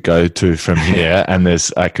areas we could go to from here, and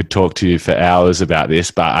I could talk to you for hours about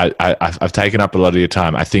this, but I've taken up a lot of your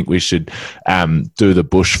time. I think we should do the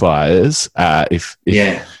bushfires. If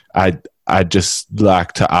Yeah. I'd just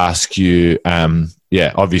like to ask you,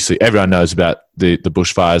 obviously everyone knows about the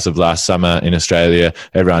bushfires of last summer in Australia.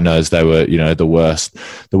 Everyone knows they were, the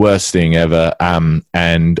worst thing ever.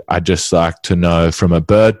 And I'd just like to know, from a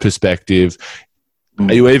bird perspective,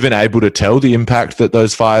 are you even able to tell the impact that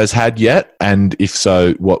those fires had yet? And if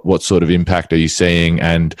so, what sort of impact are you seeing?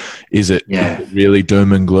 And is it really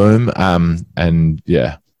doom and gloom?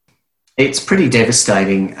 It's pretty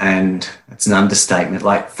devastating, and it's an understatement.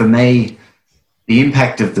 Like, for me, the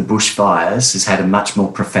impact of the bushfires has had a much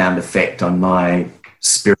more profound effect on my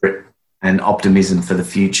spirit and optimism for the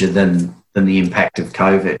future than the impact of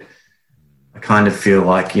COVID. I kind of feel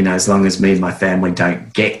like, as long as me and my family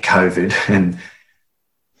don't get COVID, and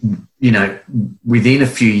within a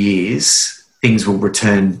few years, things will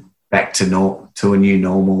return back to a new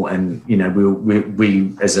normal, and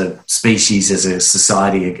we as a species, as a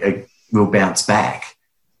society, will bounce back.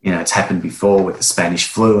 It's happened before with the Spanish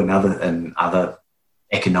flu and other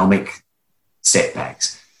economic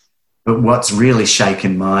setbacks. But what's really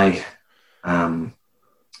shaken the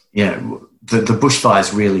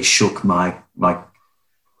bushfires really shook my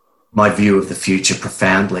view of the future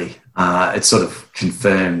profoundly. It sort of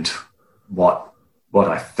confirmed what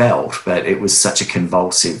I felt, but it was such a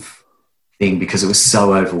convulsive thing because it was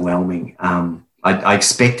so overwhelming. I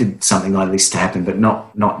expected something like this to happen, but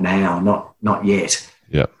not now, not yet.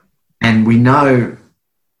 Yeah. And we know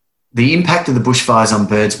the impact of the bushfires on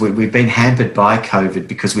birds. We've been hampered by COVID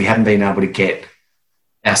because we haven't been able to get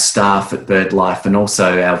our staff at BirdLife and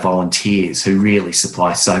also our volunteers, who really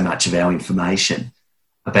supply so much of our information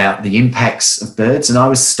about the impacts of birds. And I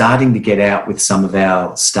was starting to get out with some of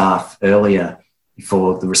our staff earlier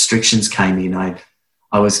before the restrictions came in.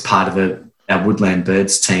 I was part of our Woodland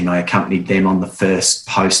Birds team. I accompanied them on the first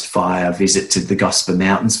post-fire visit to the Gosper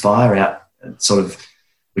Mountains fire out sort of.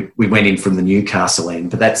 We went in from the Newcastle end,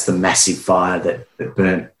 but that's the massive fire that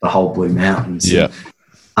burnt the whole Blue Mountains. Yeah.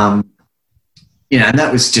 And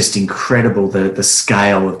that was just incredible, the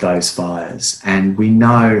scale of those fires. And we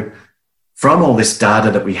know from all this data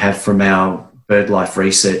that we have from our BirdLife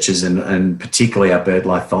researchers and particularly our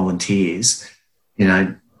BirdLife volunteers,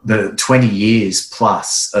 the 20 years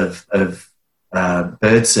plus of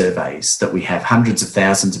bird surveys that we have, hundreds of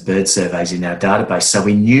thousands of bird surveys in our database. So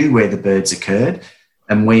we knew where the birds occurred.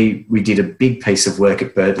 And we did a big piece of work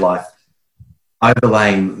at BirdLife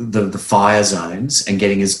overlaying the fire zones and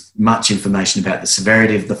getting as much information about the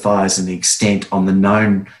severity of the fires and the extent on the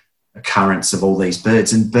known occurrence of all these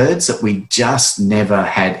birds, and birds that we just never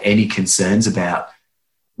had any concerns about.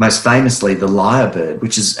 Most famously, the lyrebird,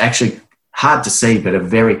 which is actually hard to see, but a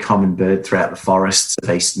very common bird throughout the forests of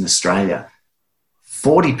eastern Australia.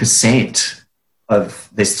 40%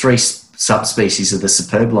 there's 3 subspecies of the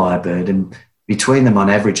superb lyrebird, and between them, on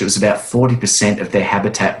average, it was about 40% of their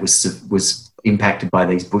habitat was impacted by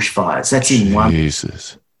these bushfires. That's in one.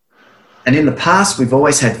 Jesus. And in the past, we've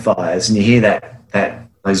always had fires, and you hear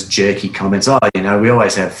those jerky comments. We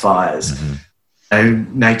always have fires.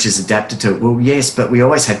 Mm-hmm. Nature's adapted to it. Well, yes, but we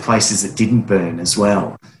always had places that didn't burn as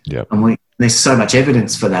well. Yep. And there's so much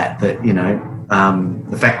evidence for that.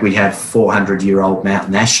 The fact we have 400-year-old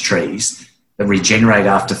mountain ash trees that regenerate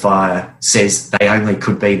after fire says they only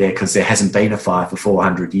could be there because there hasn't been a fire for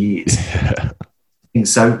 400 years. Yeah. And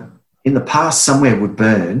so in the past, somewhere would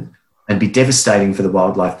burn and be devastating for the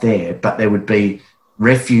wildlife there, but there would be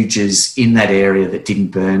refuges in that area that didn't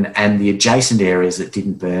burn and the adjacent areas that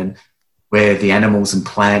didn't burn, where the animals and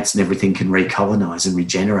plants and everything can recolonise and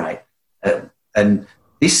regenerate. And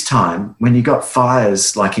this time, when you got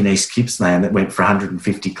fires like in East Gippsland that went for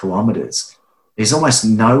 150 kilometres, there's almost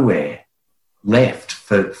nowhere left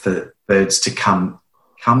for birds to come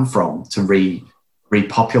from to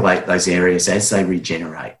repopulate those areas as they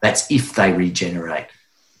regenerate. That's if they regenerate.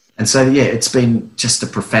 And so, it's been just a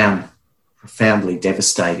profoundly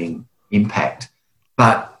devastating impact.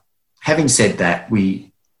 But having said that,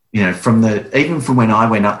 even from when I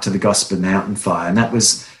went up to the Gosper Mountain fire, and that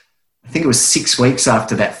was, I think it was 6 weeks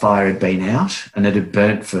after that fire had been out, and it had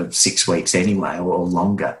burnt for 6 weeks anyway, or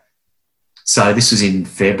longer. So this was in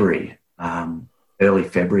February, early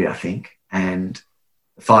February, I think, and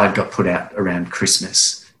the fire got put out around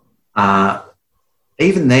Christmas.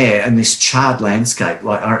 Even there, in this charred landscape,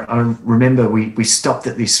 like I remember we stopped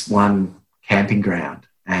at this one camping ground,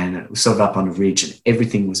 and it was sort of up on a ridge, and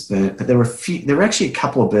everything was burnt. But there were actually a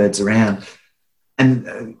couple of birds around,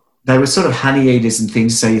 and they were sort of honey eaters and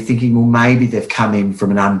things. So you're thinking, well, maybe they've come in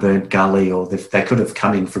from an unburnt gully, or they could have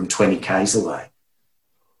come in from 20 k's away.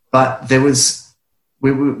 But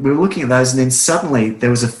we were looking at those, and then suddenly there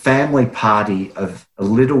was a family party of a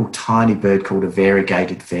little tiny bird called a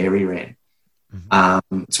variegated fairy wren.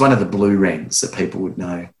 Mm-hmm. It's one of the blue wrens that people would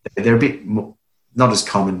know. They're a bit more, not as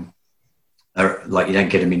common, like you don't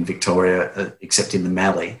get them in Victoria except in the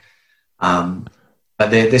Mallee. But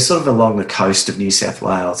they're sort of along the coast of New South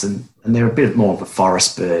Wales, and they're a bit more of a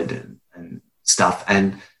forest bird and stuff.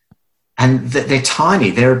 And they're tiny.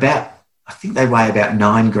 They're about, I think they weigh about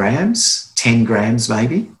 9 grams, 10 grams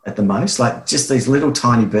maybe at the most, like just these little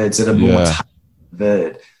tiny birds that are more tiny than a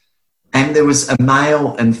bird. And there was a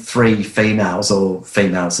male and 3 females, or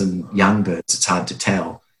females and young birds, it's hard to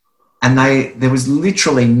tell. And there was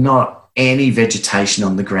literally not any vegetation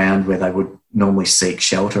on the ground where they would normally seek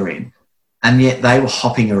shelter in. And yet they were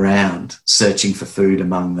hopping around searching for food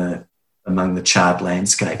among the charred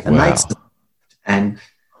landscape. And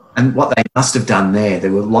and what they must have done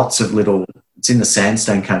there were lots of little, it's in the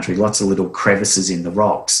sandstone country, lots of little crevices in the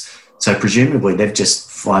rocks. So presumably they've just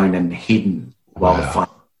flown and hidden while the fire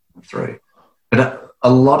came through. But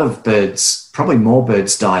a lot of birds, probably more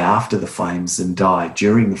birds, die after the flames than die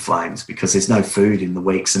during the flames, because there's no food in the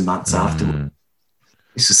weeks and months afterwards.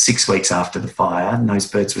 This was 6 weeks after the fire, and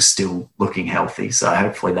those birds were still looking healthy, so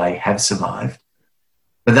hopefully they have survived.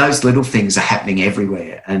 But those little things are happening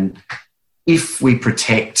everywhere, and if we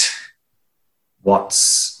protect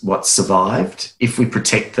what's survived, if we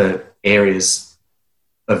protect the areas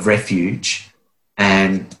of refuge,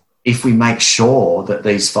 and if we make sure that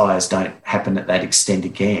these fires don't happen at that extent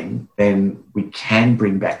again, then we can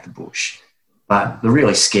bring back the bush. But the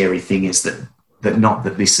really scary thing is that not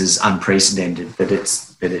that this is unprecedented, that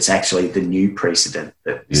it's actually the new precedent,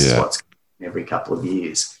 that this is what's going every couple of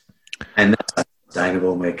years. And that's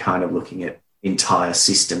unsustainable, and we're kind of looking at entire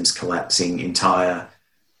systems collapsing, entire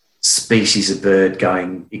species of bird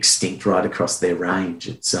going extinct right across their range.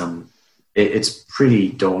 It's pretty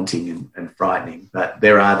daunting and frightening, but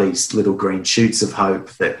there are these little green shoots of hope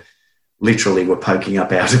that literally were poking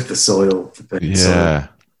up out of the soil.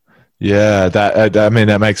 Yeah,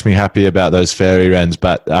 that makes me happy about those fairy wrens,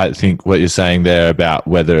 but I think what you're saying there about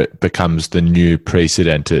whether it becomes the new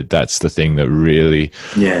precedented, that's the thing that really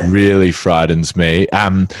frightens me.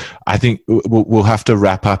 I think we'll have to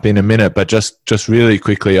wrap up in a minute, but just really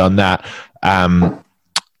quickly on that,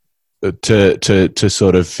 to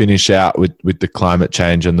sort of finish out with the climate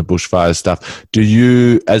change and the bushfire stuff, do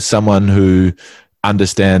you, as someone who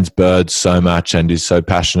understands birds so much and is so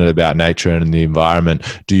passionate about nature and the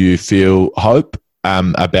environment, do you feel hope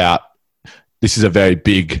about, this is a very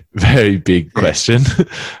big question,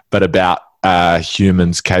 but about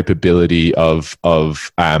humans' capability of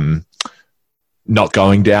not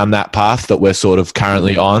going down that path that we're sort of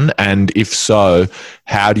currently on? And if so,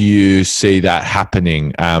 how do you see that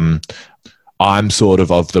happening? I'm sort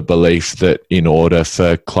of the belief that in order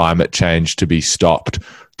for climate change to be stopped,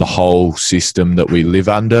 the whole system that we live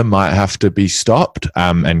under might have to be stopped.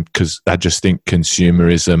 And because I just think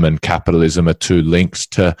consumerism and capitalism are too linked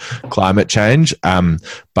to climate change.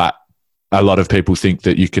 But a lot of people think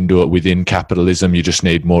that you can do it within capitalism. You just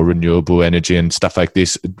need more renewable energy and stuff like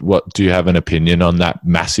this. What do you have an opinion on that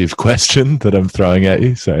massive question that I'm throwing at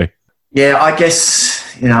you? So, yeah, I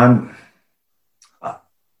guess,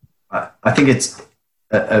 I think it's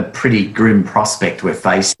a pretty grim prospect we're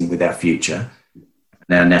facing with our future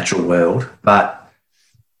and our natural world. But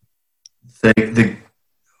the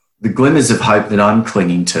glimmers of hope that I'm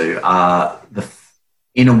clinging to are,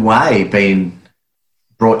 in a way, being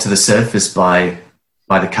brought to the surface by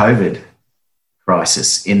the COVID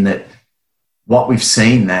crisis, in that what we've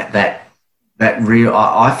seen, that real,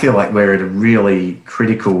 I feel like we're at a really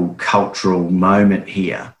critical cultural moment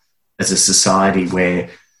here as a society where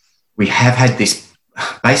we have had this,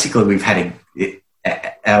 basically we've had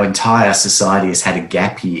our entire society has had a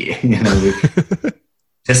gap year. We've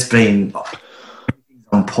just been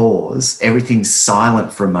on pause, everything's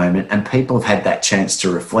silent for a moment, and people have had that chance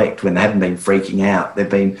to reflect when they haven't been freaking out. They've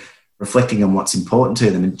been reflecting on what's important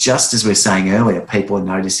to them. And just as we were saying earlier, people are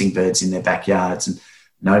noticing birds in their backyards and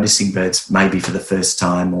noticing birds maybe for the first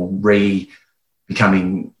time, or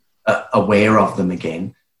becoming aware of them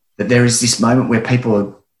again, that there is this moment where people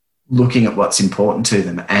are looking at what's important to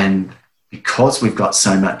them. And because we've got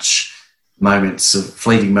so much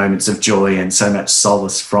fleeting moments of joy and so much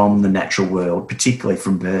solace from the natural world, particularly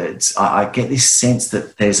from birds, I get this sense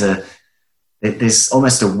that there's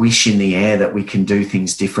almost a wish in the air that we can do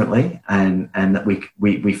things differently, and that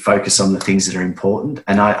we focus on the things that are important.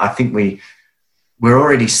 And I think we we're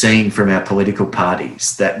already seeing from our political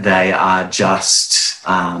parties that they are just,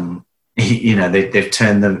 they've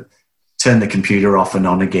turned the computer off and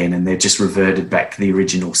on again, and they've just reverted back to the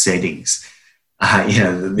original settings.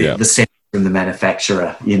 The settings from the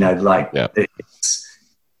manufacturer. It's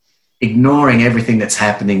ignoring everything that's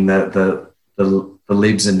happening. The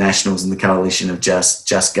Libs and Nationals and the Coalition of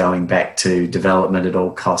just going back to development at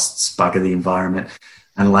all costs, bugger the environment,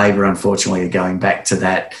 and Labor, unfortunately, are going back to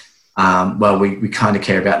that. We kind of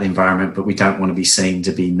care about the environment, but we don't want to be seen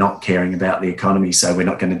to be not caring about the economy, so we're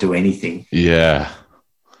not going to do anything. Yeah.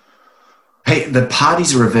 Hey, the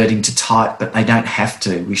parties are reverting to type, but they don't have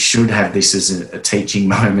to. We should have this as a teaching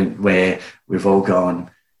moment where we've all gone,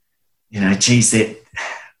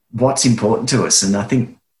 what's important to us? And I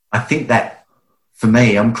think that, for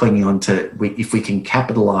me, I'm clinging on to, if we can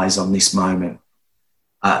capitalise on this moment,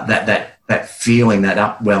 that feeling, that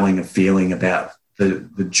upwelling of feeling about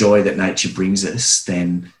the joy that nature brings us,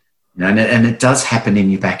 then, and it does happen in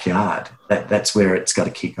your backyard. That's where it's got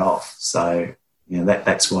to kick off. So,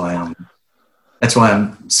 that's why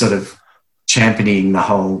I'm sort of championing the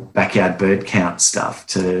whole backyard bird count stuff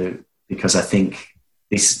because I think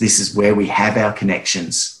this is where we have our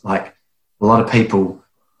connections. Like, a lot of people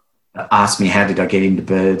ask me, how did I get into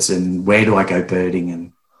birds and where do I go birding?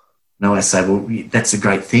 And I say, well, that's a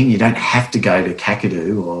great thing. You don't have to go to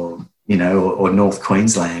Kakadu or North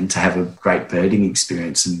Queensland to have a great birding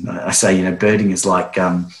experience. And I say, birding is like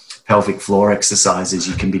pelvic floor exercises.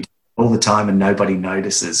 You can be doing all the time and nobody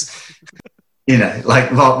notices.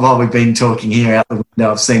 Like while we've been talking here out the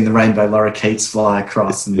window, I've seen the rainbow lorikeets fly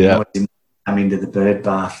across and come into the bird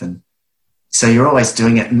bath. And so you're always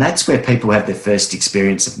doing it. And that's where people have their first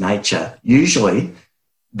experience of nature. Usually,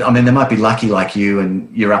 they might be lucky like you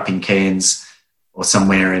and you're up in Cairns or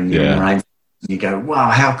somewhere in the rainforest. You go,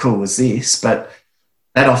 wow, how cool was this? But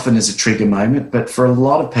that often is a trigger moment. But for a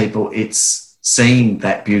lot of people, it's seeing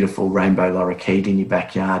that beautiful rainbow lorikeet in your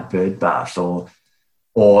backyard bird bath or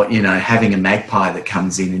having a magpie that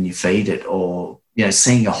comes in and you feed it, or,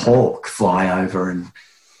 seeing a hawk fly over and,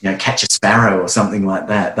 catch a sparrow or something like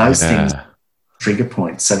that. Those things are trigger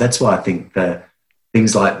points. So that's why I think the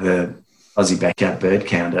things like the Aussie Backyard Bird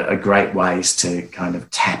Count are great ways to kind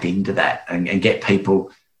of tap into that and get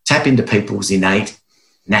people... tap into people's innate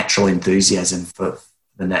natural enthusiasm for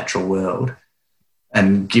the natural world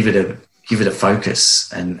and give it a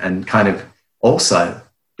focus and kind of also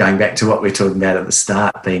going back to what we were talking about at the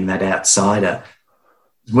start, being that outsider.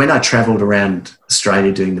 When I travelled around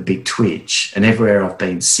Australia doing the Big Twitch, and everywhere I've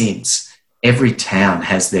been since, every town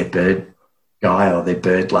has their bird guy or their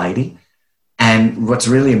bird lady. And what's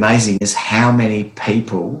really amazing is how many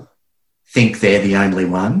people think they're the only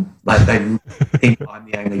one. Like, they think I'm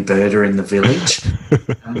the only birder in the village.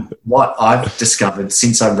 What I've discovered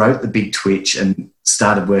since I wrote the Big Twitch and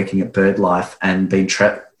started working at BirdLife and been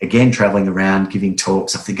travelling around giving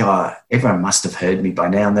talks, I think, everyone must have heard me by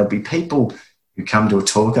now. And there'll be people who come to a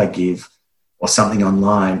talk I give or something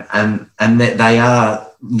online, and they are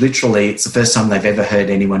literally, it's the first time they've ever heard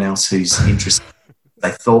anyone else who's interested.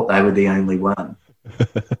 They thought they were the only one.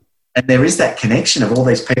 And there is that connection of all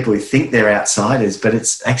these people who think they're outsiders, but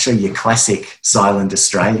it's actually your classic silent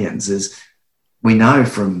Australians. As we know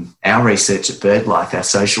from our research at BirdLife, our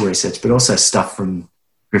social research, but also stuff from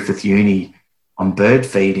Griffith Uni on bird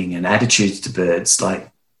feeding and attitudes to birds. Like,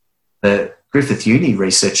 the Griffith Uni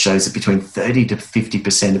research shows that between 30 to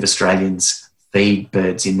 50% of Australians feed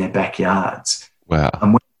birds in their backyards. Wow.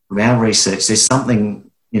 And from our research, there's something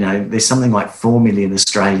like 4 million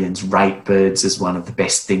Australians rate birds as one of the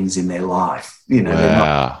best things in their life. They're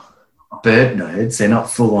not bird nerds. They're not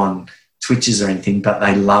full-on twitchers or anything, but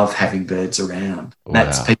they love having birds around. Wow.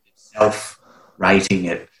 That's people self-rating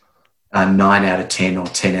it 9 out of 10 or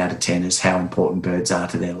 10 out of 10 is how important birds are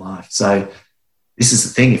to their life. So this is the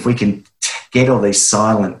thing. If we can get all these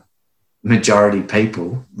silent majority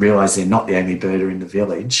people realise they're not the only birder in the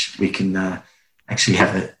village, we can actually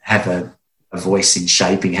have a voice in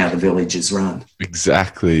shaping how the village is run.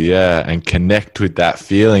 Exactly, yeah, and connect with that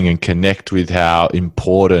feeling and connect with how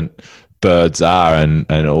important birds are and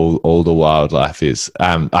all the wildlife is.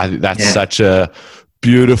 I think that's such a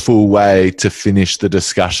beautiful way to finish the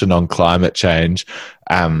discussion on climate change.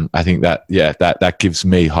 I think that gives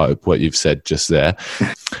me hope, what you've said just there.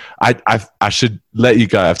 I should let you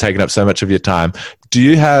go. I've taken up so much of your time. Do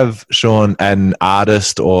you have, Sean, an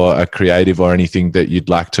artist or a creative or anything that you'd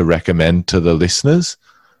like to recommend to the listeners?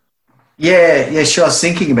 Yeah, sure. I was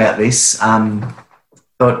thinking about this.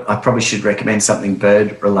 Thought I probably should recommend something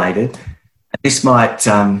bird related. You might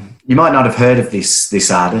not have heard of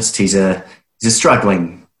this artist. He's a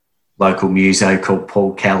struggling local muso called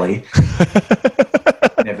Paul Kelly.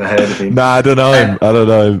 Never heard of him. No, I don't know him. I don't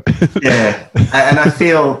know him. Yeah, and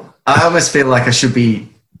I almost feel like I should be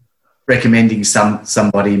recommending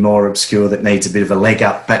somebody more obscure that needs a bit of a leg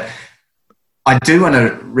up. But I do want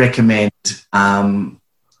to recommend Paul.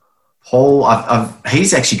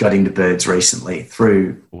 He's actually got into birds recently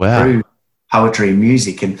through poetry and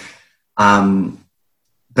music, and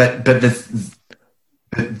but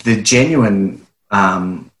the genuine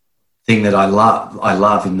thing that I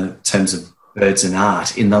love in the terms of birds and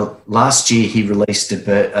art. In the last year, he released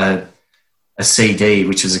a CD,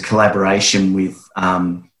 which was a collaboration with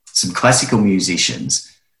some classical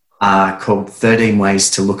musicians called 13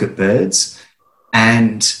 Ways to Look at Birds.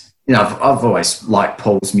 And, you know, I've always liked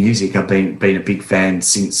Paul's music. I've been a big fan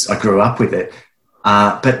since I grew up with it.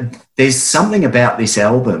 But there's something about this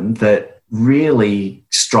album that really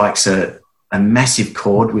strikes a massive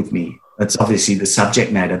chord with me. It's obviously the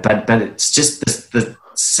subject matter, but it's just the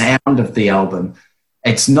sound of the album.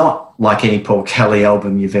 It's not like any Paul Kelly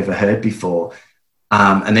album you've ever heard before.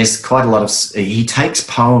 And there's quite a lot of... He takes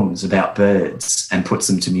poems about birds and puts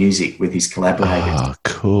them to music with his collaborators. Oh,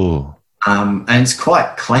 cool. And it's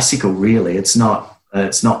quite classical, really. It's not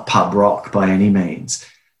pub rock by any means.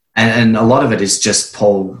 And a lot of it is just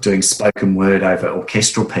Paul doing spoken word over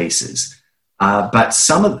orchestral pieces. But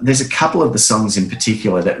there's a couple of the songs in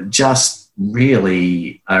particular that just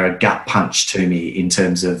really are a gut punch to me in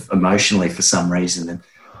terms of emotionally for some reason. And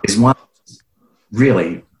there's one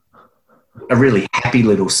a really happy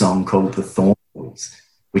little song called The Thornbills,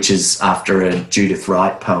 which is after a Judith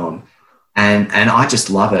Wright poem. And I just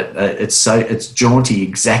love it. It's jaunty,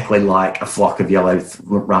 exactly like a flock of yellow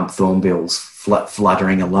rump thornbills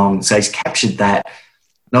fluttering along. So he's captured that.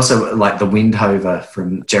 And also like The Windhover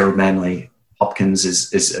from Gerald Manley Hopkins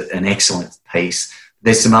is an excellent piece.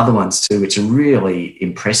 There's some other ones too, which are really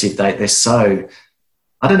impressive. They're so,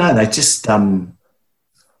 I don't know, they just,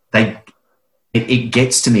 it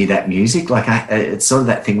gets to me, that music. Like it's sort of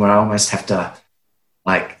that thing where I almost have to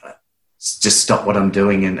like just stop what I'm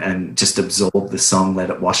doing and just absorb the song, let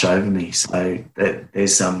it wash over me. So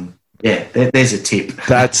there's there's a tip.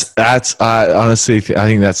 That's I honestly I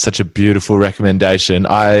think that's such a beautiful recommendation.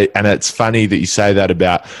 And it's funny that you say that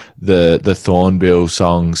about the Thornbill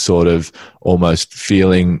song, sort of almost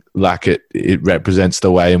feeling like it represents the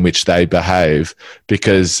way in which they behave,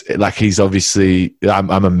 because like he's obviously I'm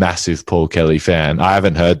a massive Paul Kelly fan. I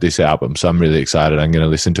haven't heard this album, so I'm really excited. I'm going to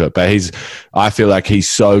listen to it. But I feel like he's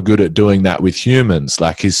so good at doing that with humans.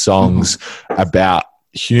 Like his songs about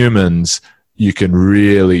humans, you can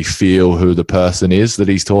really feel who the person is that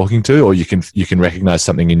he's talking to, or you can recognize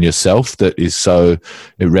something in yourself that is so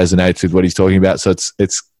it resonates with what he's talking about. So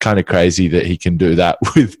it's kind of crazy that he can do that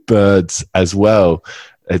with birds as well.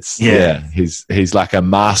 He's like a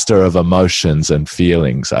master of emotions and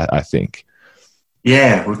feelings, I think.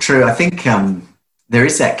 Yeah, well, true. I think there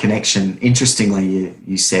is that connection. Interestingly,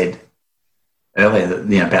 you said earlier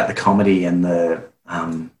that, about the comedy and the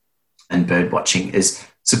and bird watching is.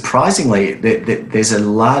 Surprisingly, there's a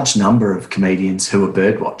large number of comedians who are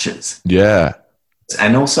bird watchers. Yeah.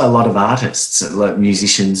 And also a lot of artists, like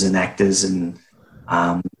musicians and actors and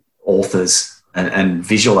authors and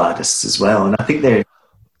visual artists as well. And I think there's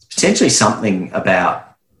potentially something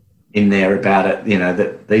about it,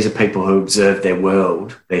 that these are people who observe their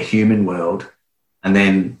world, their human world, and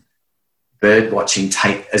then bird watching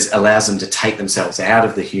allows them to take themselves out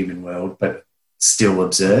of the human world, but still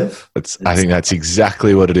observe. I think that's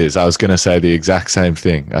exactly what it is. I was going to say the exact same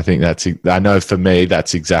thing. I think I know for me,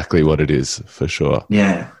 that's exactly what it is for sure.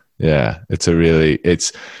 Yeah. Yeah. It's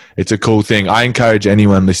a cool thing. I encourage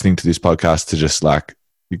anyone listening to this podcast to just like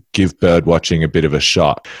give bird watching a bit of a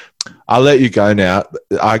shot. I'll let you go now.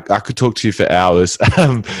 I could talk to you for hours.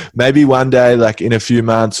 Maybe one day, like in a few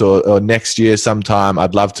months or next year sometime,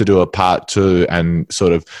 I'd love to do a part 2 and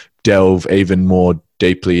sort of delve even more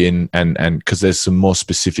deeply in and because there's some more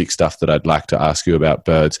specific stuff that I'd like to ask you about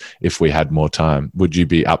birds if we had more time. Would you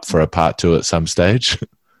be up for a part 2 at some stage?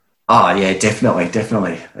 Oh yeah, definitely.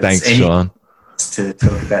 Thanks, Sean. To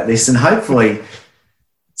talk about this, and hopefully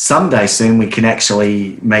someday soon we can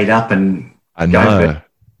actually meet up and I know.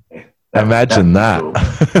 Imagine that. Cool.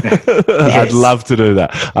 Yes. I'd love to do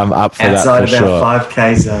that. I'm up for outside that for sure. Outside of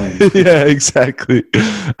our 5K zone. Yeah, exactly.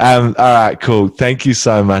 All right, cool. Thank you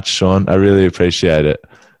so much, Sean. I really appreciate it.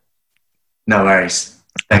 No worries.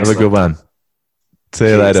 Thanks. Have a good one. See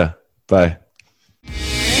you later. Bye.